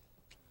 okay.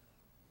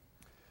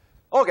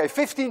 Okay,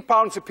 15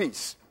 pounds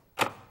apiece.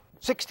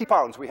 60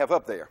 pounds we have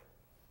up there.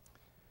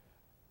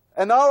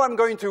 And now I'm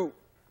going to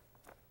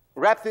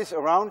wrap this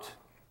around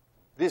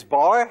this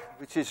bar,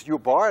 which is your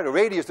bar. The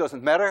radius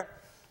doesn't matter.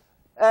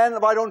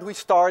 And why don't we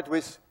start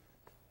with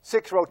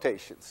 6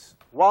 rotations?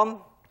 1,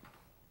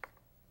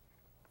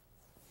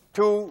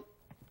 2,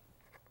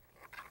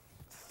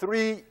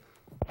 3,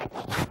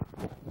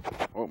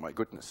 oh my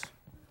goodness,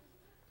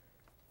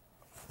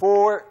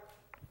 4,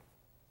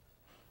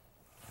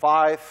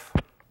 5,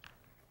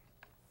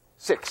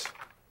 6.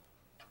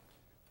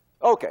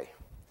 Okay.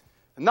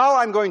 Now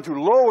I'm going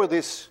to lower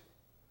this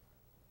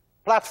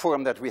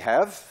platform that we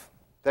have,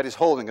 that is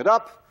holding it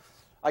up.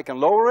 I can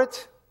lower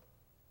it,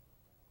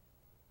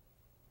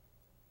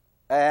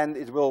 and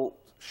it will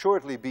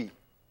shortly be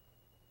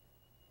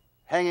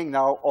hanging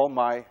now on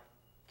my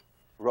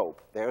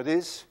rope. There it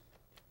is.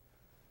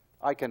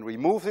 I can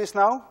remove this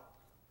now.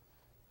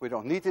 We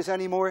don't need this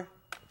anymore,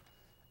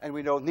 and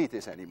we don't need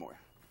this anymore.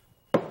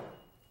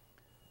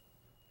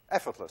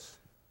 Effortless.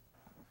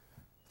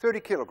 30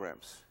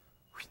 kilograms.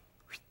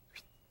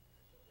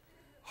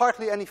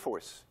 Hardly any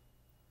force.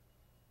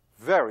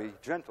 Very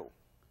gentle.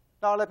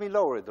 Now let me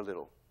lower it a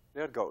little.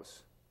 There it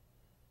goes.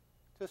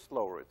 Just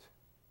lower it.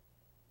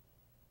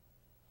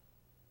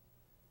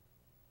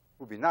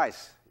 Would be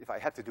nice if I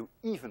had to do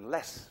even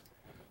less.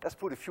 Let's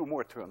put a few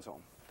more turns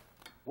on.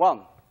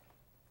 1,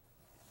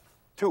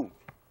 2,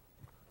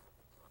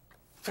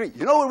 3.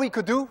 You know what we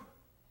could do?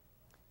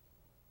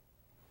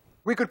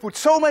 We could put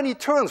so many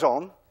turns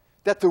on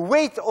that the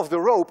weight of the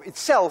rope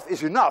itself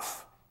is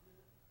enough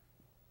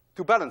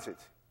to balance it.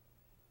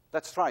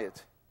 Let's try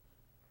it.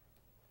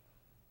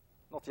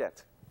 Not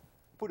yet.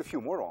 Put a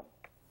few more on.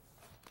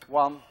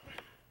 1,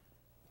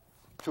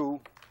 2,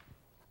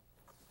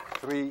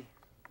 3,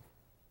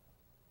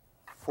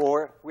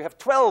 4. We have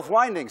 12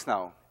 windings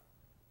now.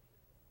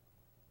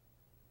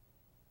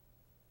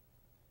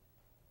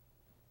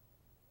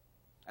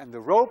 And the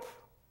rope,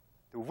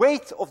 the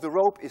weight of the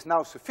rope is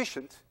now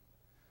sufficient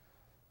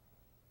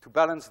to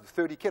balance the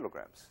 30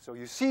 kilograms. So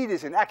you see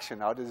this in action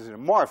now. This is a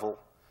marvel.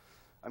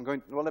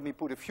 Well, let me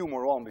put a few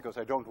more on because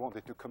I don't want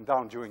it to come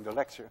down during the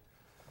lecture.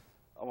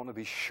 I want to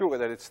be sure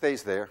that it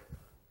stays there.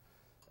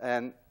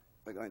 And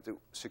we're going to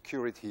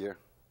secure it here.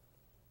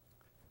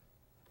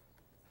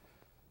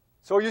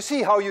 So you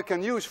see how you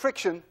can use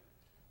friction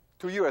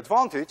to your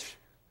advantage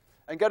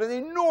and get an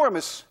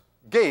enormous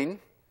gain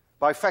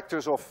by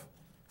factors of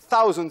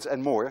thousands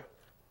and more.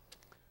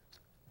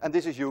 And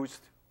this is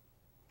used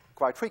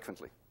quite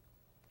frequently.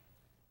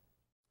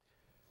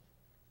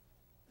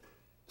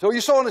 So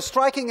you saw a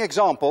striking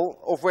example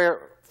of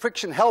where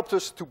friction helped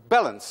us to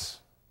balance.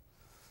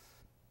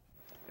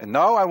 And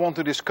now I want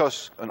to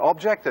discuss an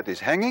object that is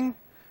hanging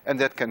and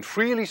that can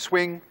freely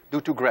swing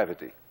due to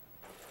gravity.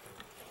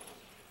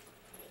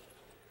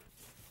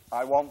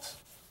 I want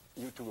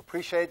you to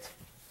appreciate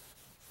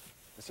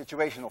the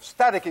situation of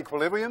static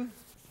equilibrium,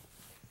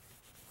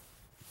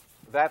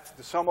 that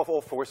the sum of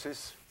all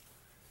forces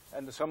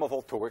and the sum of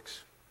all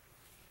torques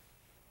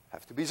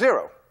have to be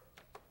 0.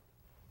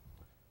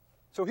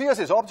 So here's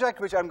this object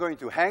which I'm going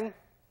to hang,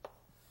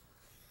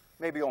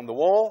 maybe on the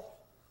wall,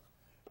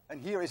 and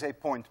here is a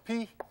point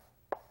P,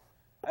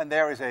 and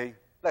there is a,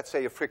 let's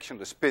say, a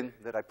frictionless pin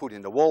that I put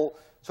in the wall,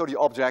 so the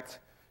object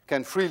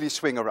can freely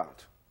swing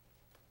around.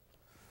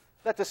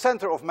 Let the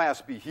center of mass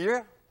be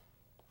here.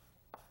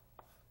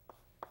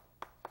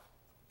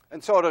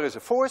 And so there is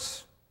a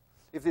force.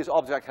 If this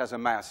object has a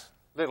mass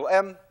little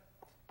m,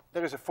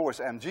 there is a force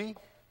mg.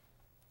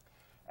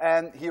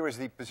 And here is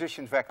the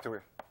position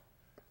vector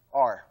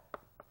r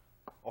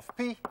of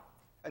P.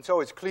 And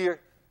so it's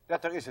clear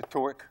that there is a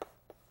torque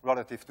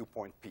relative to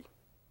point P.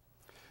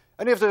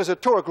 And if there is a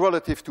torque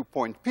relative to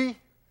point P,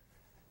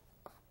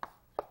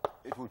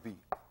 it would be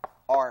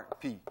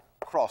Rp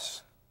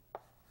cross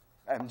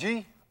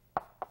mg.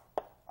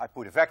 I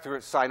put a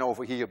vector sign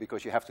over here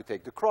because you have to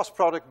take the cross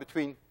product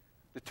between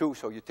the two,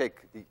 so you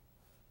take the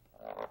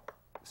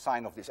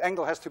sign of this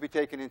angle has to be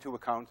taken into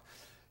account.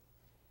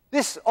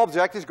 This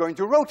object is going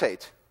to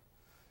rotate.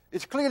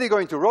 It's clearly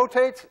going to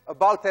rotate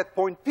about that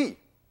point P.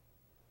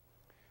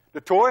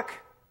 The torque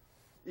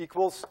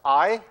equals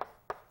I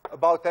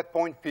about that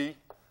point P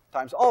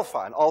times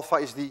alpha, and alpha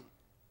is the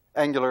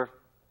angular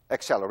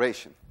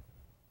acceleration.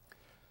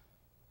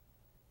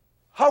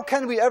 How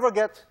can we ever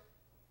get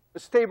a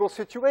stable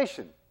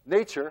situation?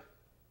 Nature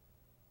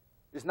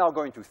is now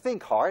going to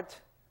think hard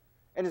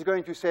and is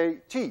going to say,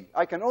 gee,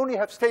 I can only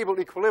have stable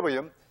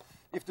equilibrium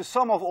if the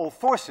sum of all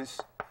forces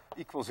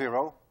equals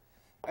 0,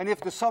 and if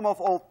the sum of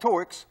all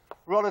torques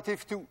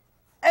relative to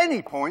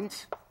any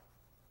point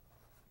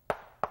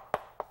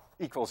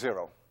equals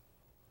 0.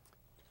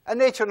 And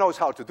nature knows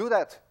how to do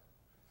that.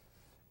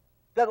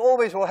 That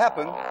always will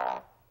happen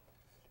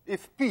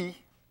if P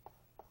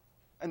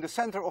and the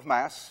center of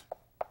mass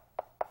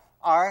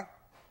are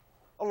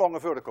along a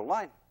vertical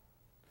line.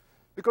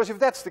 Because if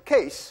that's the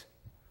case,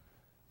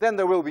 then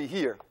there will be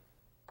here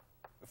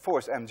a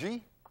force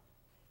mg,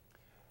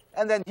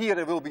 and then here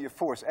there will be a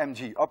force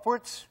mg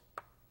upwards.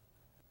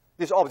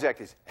 This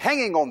object is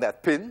hanging on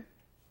that pin,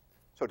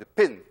 so the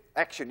pin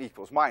action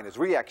equals minus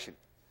reaction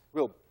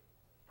will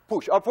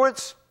push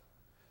upwards.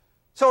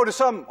 So the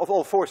sum of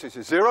all forces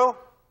is 0,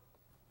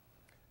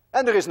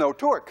 and there is no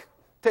torque.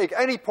 Take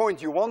any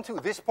point you want to,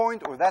 this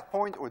point, or that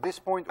point, or this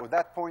point, or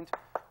that point,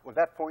 or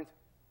that point.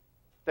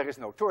 There is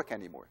no torque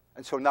anymore.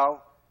 And so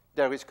now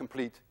there is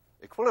complete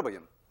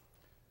equilibrium.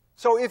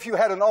 So if you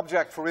had an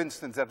object, for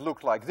instance, that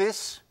looked like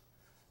this,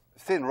 a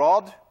thin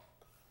rod,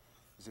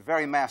 is a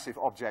very massive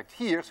object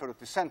here, so that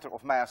the center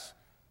of mass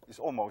is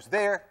almost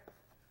there,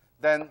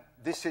 then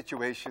this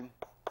situation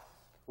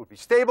would be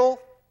stable.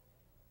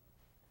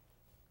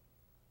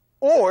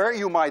 Or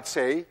you might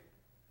say,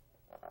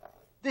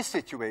 this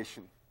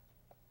situation.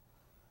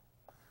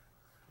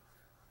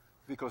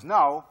 Because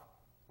now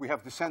we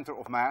have the center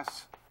of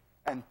mass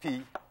and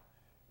P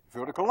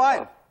vertical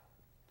line.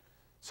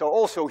 So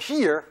also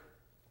here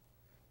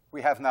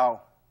we have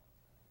now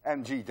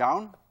mg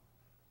down.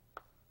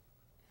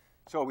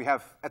 So we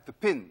have at the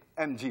pin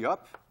mg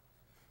up.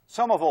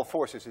 Sum of all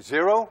forces is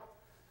 0.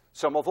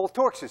 Sum of all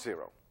torques is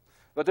 0.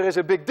 But there is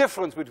a big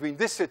difference between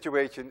this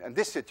situation and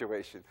this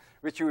situation,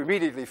 which you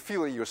immediately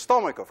feel in your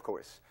stomach, of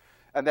course.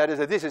 And that is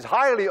that this is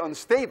highly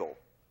unstable.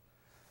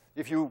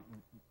 If you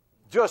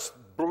just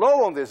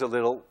blow on this a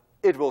little,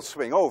 it will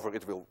swing over.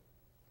 It will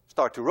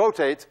start to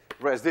rotate,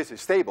 whereas this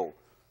is stable.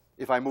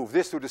 If I move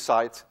this to the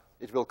side,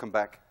 it will come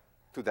back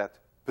to that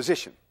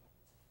position.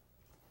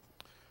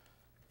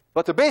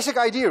 But the basic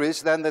idea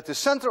is then that the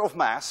center of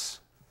mass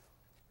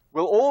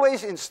will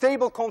always, in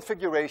stable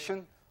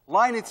configuration,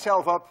 line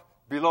itself up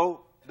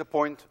below the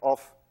point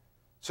of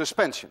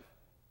suspension.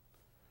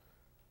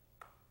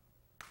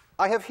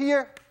 I have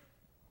here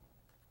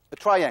a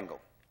triangle.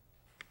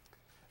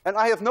 And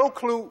I have no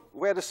clue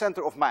where the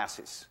center of mass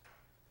is.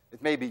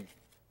 It may be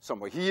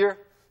somewhere here.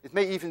 It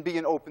may even be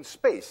in open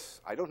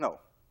space. I don't know.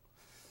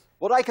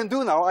 What I can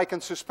do now, I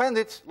can suspend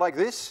it like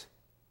this.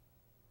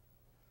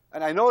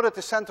 And I know that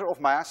the center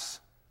of mass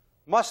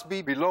must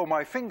be below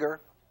my finger.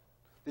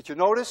 Did you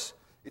notice?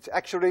 It's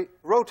actually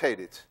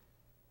rotated.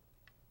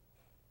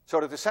 So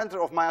that the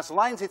center of mass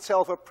lines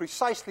itself up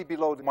precisely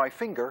below my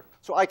finger.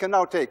 So I can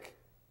now take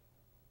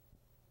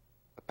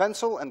a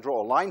pencil and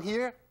draw a line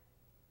here.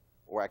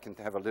 Or I can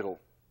have a little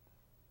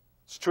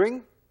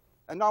string.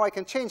 And now I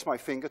can change my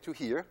finger to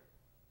here.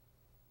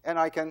 And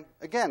I can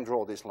again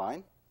draw this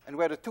line. And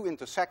where the two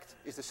intersect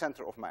is the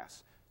center of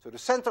mass. So the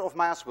center of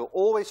mass will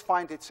always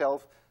find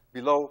itself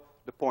below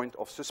the point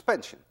of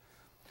suspension.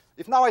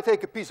 If now I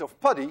take a piece of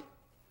putty,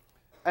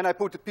 and I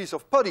put a piece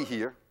of putty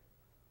here,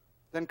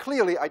 then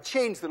clearly I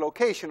change the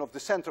location of the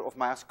center of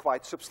mass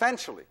quite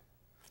substantially.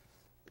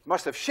 It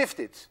must have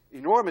shifted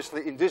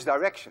enormously in this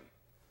direction.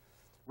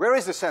 Where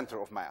is the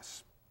center of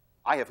mass?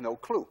 I have no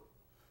clue.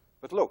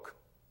 But look,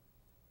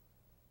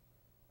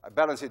 I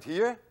balance it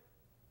here.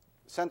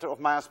 The center of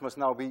mass must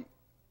now be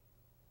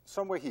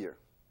somewhere here.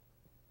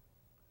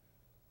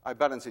 I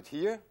balance it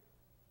here.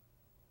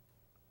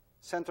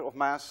 Center of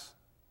mass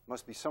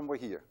must be somewhere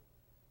here.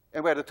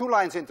 And where the two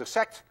lines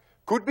intersect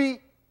could be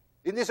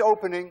in this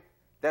opening.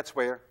 That's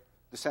where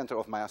the center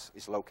of mass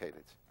is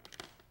located.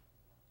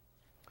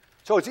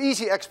 So it's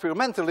easy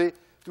experimentally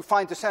to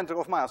find the center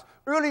of mass.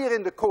 Earlier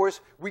in the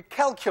course, we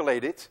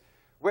calculated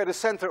where the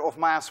center of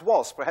mass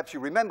was. Perhaps you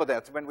remember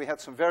that when we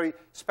had some very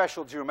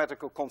special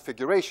geometrical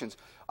configurations.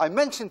 I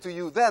mentioned to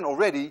you then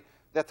already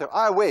that there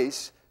are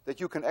ways that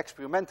you can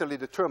experimentally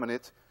determine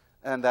it,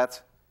 and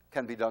that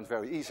can be done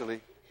very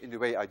easily in the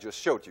way I just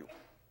showed you.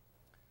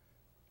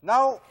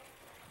 Now,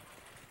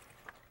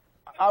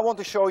 I want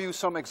to show you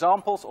some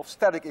examples of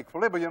static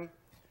equilibrium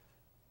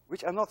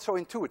which are not so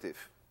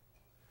intuitive.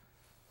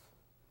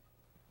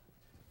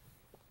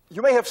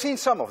 You may have seen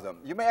some of them.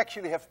 You may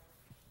actually have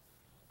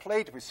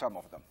played with some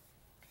of them.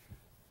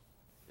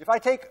 If I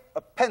take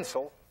a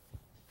pencil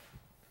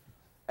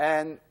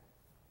and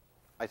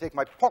I take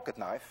my pocket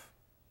knife,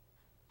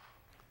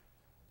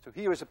 so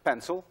here is a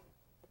pencil.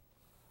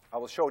 I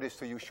will show this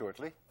to you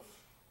shortly.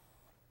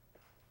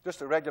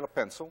 Just a regular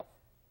pencil.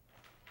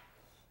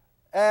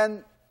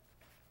 And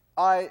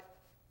I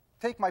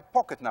take my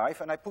pocket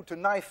knife and I put the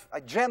knife, I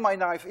jam my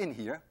knife in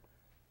here.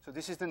 So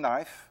this is the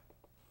knife.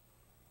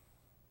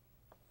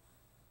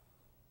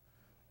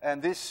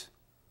 And this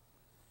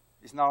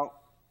is now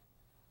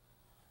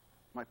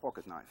my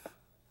pocket knife,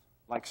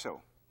 like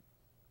so.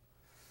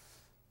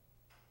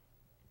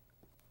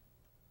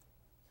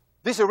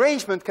 This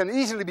arrangement can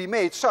easily be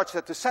made such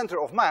that the center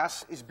of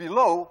mass is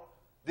below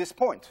this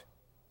point.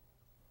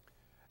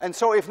 And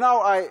so if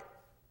now I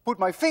put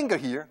my finger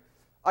here,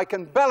 I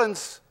can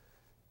balance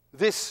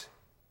this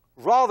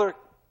rather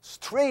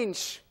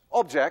strange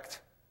object,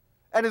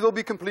 and it will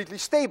be completely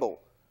stable.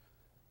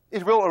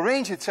 It will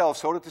arrange itself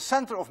so that the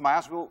center of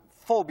mass will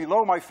fall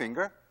below my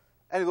finger,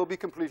 and it will be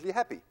completely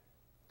happy.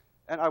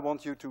 And I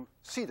want you to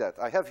see that.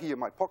 I have here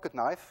my pocket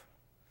knife,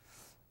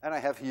 and I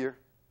have here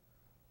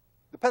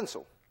the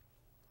pencil.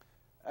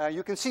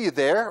 You can see it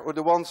there, or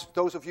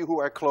those of you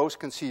who are close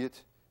can see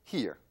it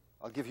here.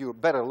 I'll give you a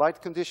better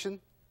light condition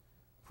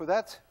for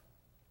that.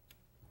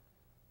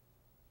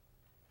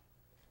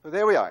 So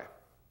there we are.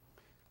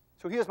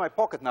 So here's my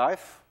pocket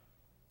knife.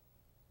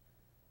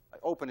 I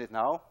open it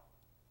now.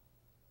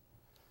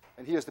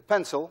 And here's the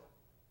pencil.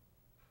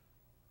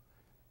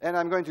 And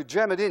I'm going to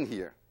jam it in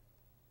here.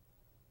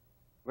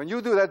 When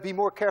you do that, be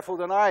more careful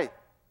than I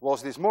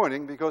was this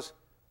morning, because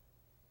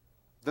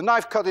the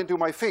knife cut into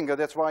my finger.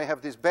 That's why I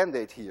have this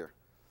Band-Aid here.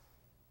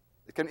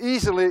 It can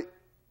easily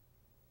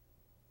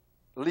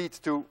lead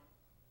to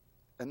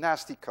a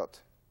nasty cut.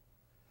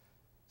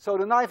 So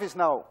the knife is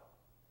now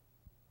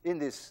in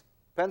this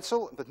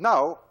pencil, but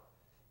now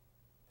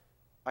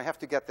I have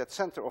to get that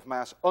center of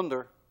mass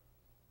under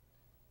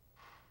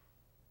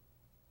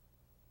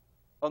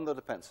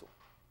the pencil.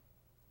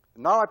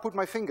 Now I put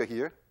my finger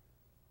here,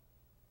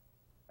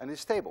 and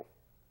it's stable.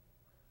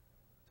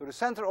 So the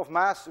center of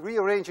mass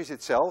rearranges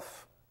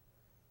itself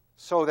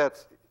so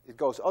that it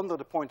goes under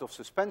the point of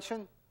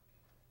suspension,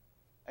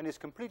 and is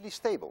completely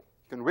stable.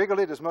 You can wriggle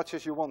it as much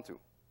as you want to.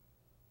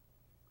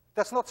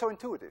 That's not so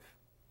intuitive.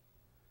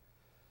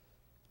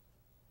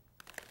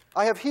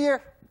 I have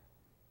here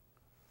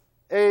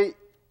a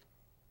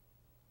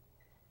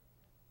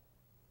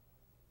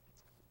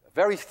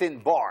very thin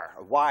bar,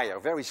 a wire,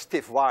 a very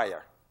stiff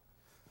wire.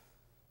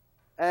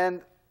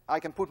 And I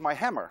can put my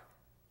hammer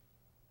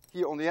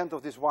here on the end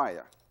of this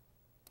wire.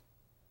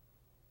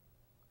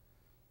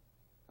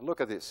 And look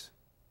at this.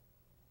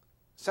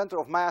 Center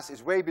of mass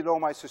is way below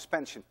my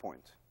suspension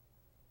point.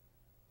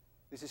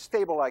 This is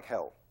stable like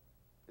hell.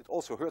 It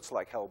also hurts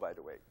like hell, by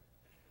the way.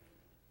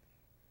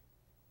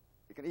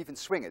 You can even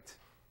swing it.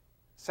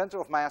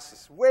 Center of mass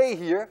is way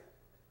here,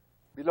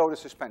 below the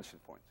suspension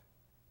point.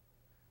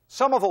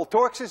 Sum of all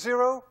torques is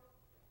 0,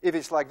 if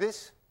it's like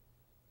this.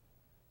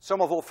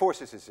 Sum of all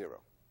forces is 0.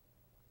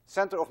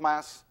 Center of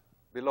mass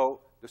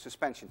below the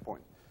suspension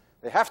point.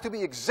 They have to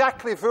be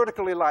exactly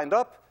vertically lined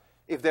up.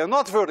 If they're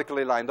not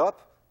vertically lined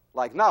up,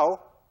 like now,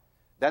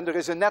 then there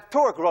is a net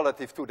torque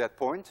relative to that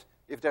point.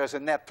 If there is a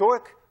net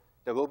torque,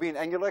 there will be an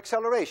angular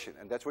acceleration,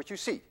 and that's what you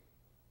see.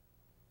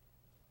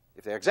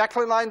 If they're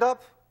exactly lined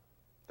up,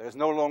 there is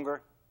no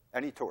longer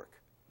any torque.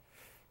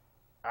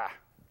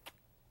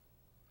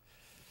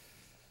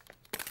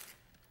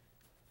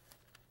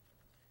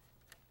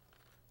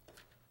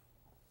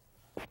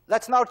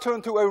 Let's now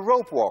turn to a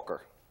rope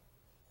walker.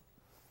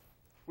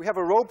 We have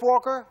a rope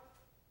walker.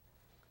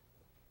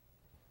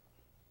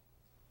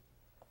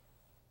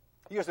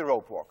 Here's the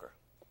rope walker.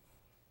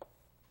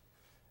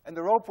 And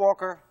the rope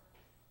walker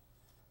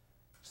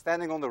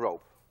standing on the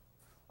rope.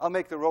 I'll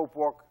make the rope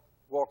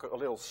walker a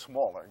little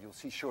smaller. You'll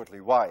see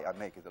shortly why I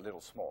make it a little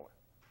smaller.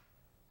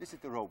 This is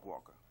the rope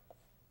walker.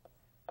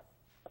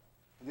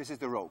 And this is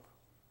the rope.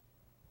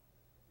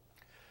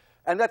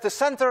 And let the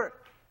center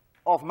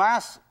of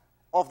mass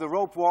of the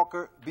rope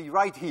walker be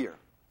right here,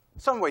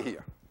 somewhere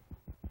here.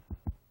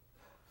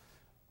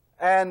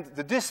 And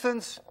the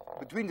distance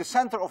between the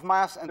center of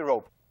mass and the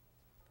rope,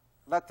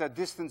 let that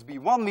distance be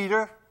 1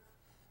 meter,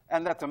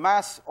 and let the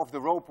mass of the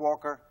rope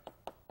walker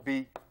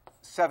be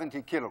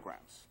 70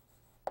 kilograms.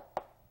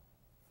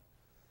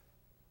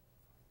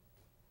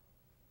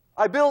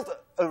 I built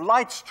a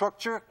light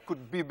structure,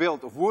 could be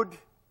built of wood,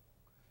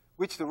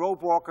 which the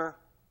rope walker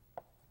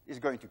is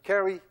going to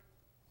carry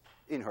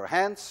in her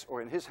hands,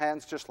 or in his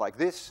hands, just like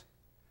this.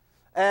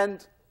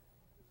 And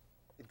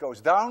it goes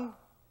down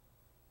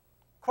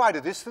quite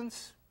a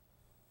distance.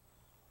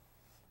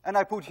 And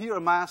I put here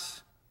a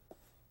mass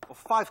of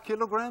 5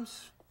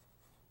 kilograms.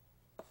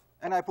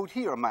 And I put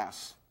here a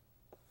mass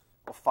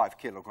of 5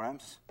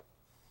 kilograms.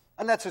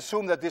 And let's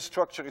assume that this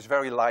structure is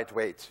very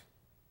lightweight,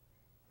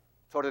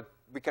 so that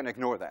we can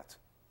ignore that.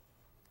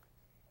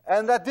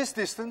 And that this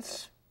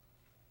distance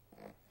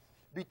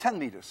be 10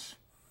 meters.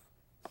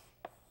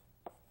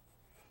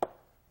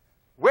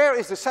 Where where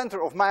is the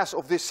center of mass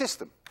of this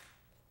system?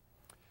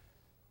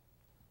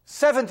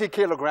 70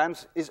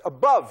 kilograms is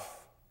above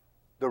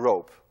the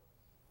rope.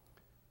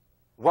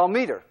 1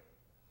 meter.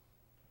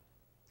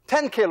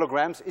 10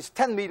 kilograms is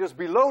 10 meters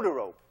below the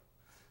rope.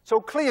 So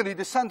clearly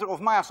the center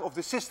of mass of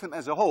the system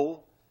as a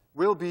whole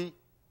will be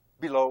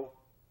below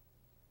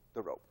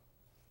the rope.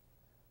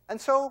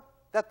 And so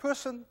that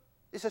person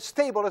is as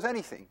stable as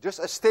anything, just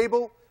as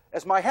stable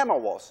as my hammer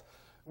was,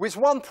 with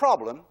one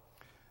problem,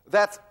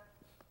 that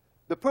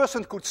the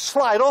person could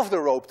slide off the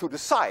rope to the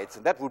side,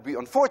 and that would be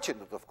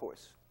unfortunate, of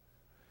course.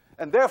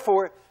 And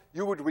therefore,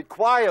 you would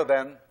require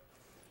then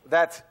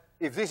that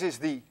if this is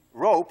the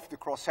rope, the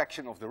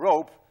cross-section of the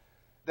rope,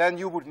 then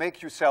you would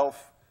make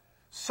yourself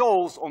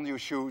soles on your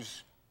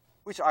shoes,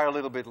 which are a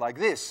little bit like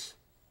this.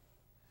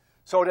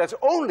 So that's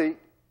only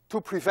to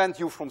prevent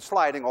you from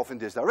sliding off in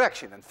this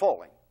direction and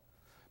falling.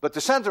 But the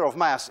center of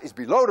mass is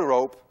below the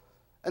rope,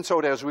 and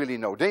so there's really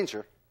no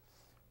danger.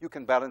 You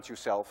can balance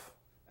yourself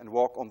and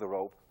walk on the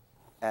rope,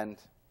 and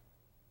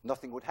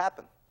nothing would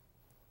happen.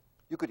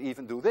 You could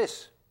even do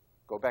this,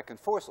 go back and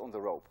forth on the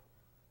rope.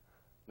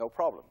 No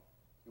problem.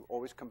 You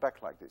always come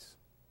back like this.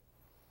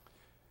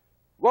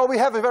 Well, we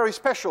have a very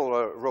special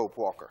rope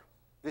walker.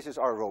 This is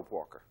our rope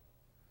walker.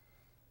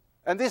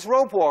 And this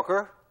rope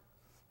walker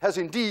has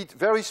indeed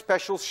very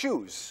special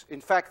shoes. In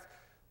fact,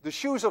 the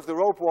shoes of the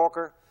rope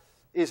walker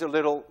is a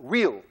little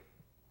wheel.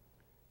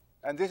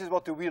 And this is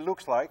what the wheel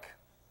looks like.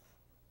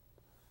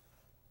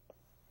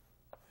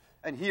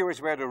 And here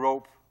is where the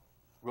rope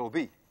will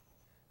be.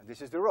 And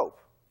this is the rope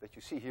that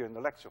you see here in the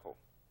lecture hall.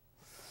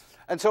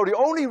 And so the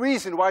only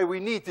reason why we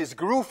need this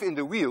groove in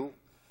the wheel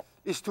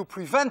is to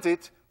prevent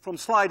it from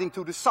sliding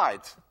to the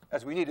side,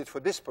 as we need it for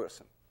this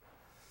person.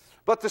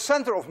 But the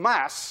center of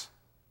mass,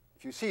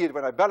 if you see it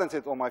when I balance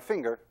it on my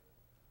finger,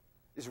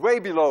 is way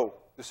below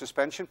the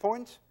suspension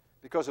point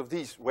because of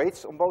these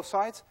weights on both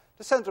sides.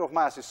 The center of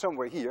mass is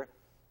somewhere here,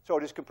 so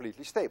it is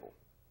completely stable.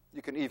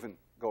 You can even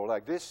go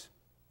like this,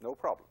 no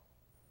problem.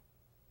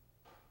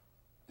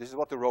 This is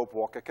what the rope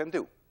walker can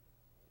do,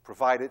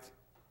 provided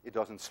it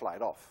doesn't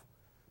slide off.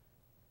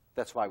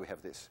 That's why we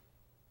have this.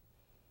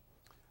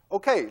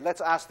 Okay, let's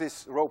ask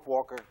this rope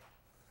walker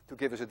to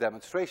give us a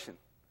demonstration.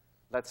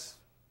 Let's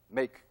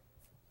make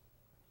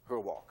her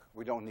walk.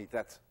 We don't need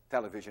that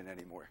television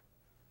anymore.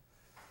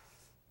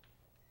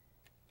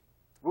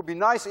 It would be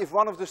nice if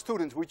one of the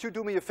students, would you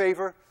do me a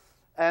favor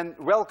and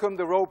welcome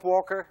the rope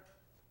walker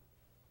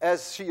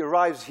as she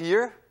arrives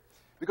here?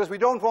 Because we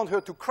don't want her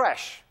to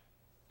crash.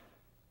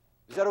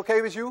 Is that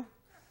okay with you?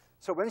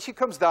 So when she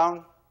comes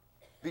down,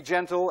 be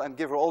gentle and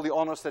give her all the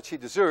honors that she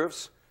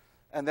deserves,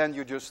 and then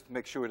you just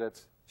make sure that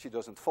she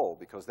doesn't fall,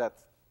 because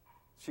that,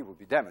 she will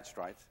be damaged,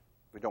 right?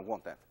 We don't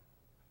want that.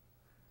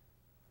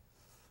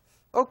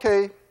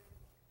 Okay,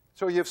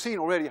 so you've seen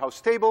already how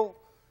stable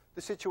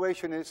the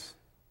situation is.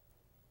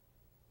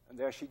 And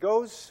there she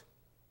goes.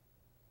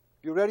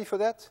 You ready for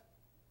that?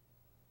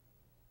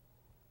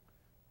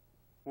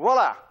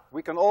 Voila,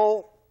 we can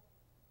all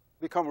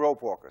become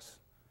rope walkers.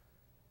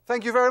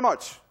 Thank you very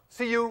much.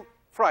 See you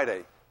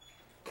Friday.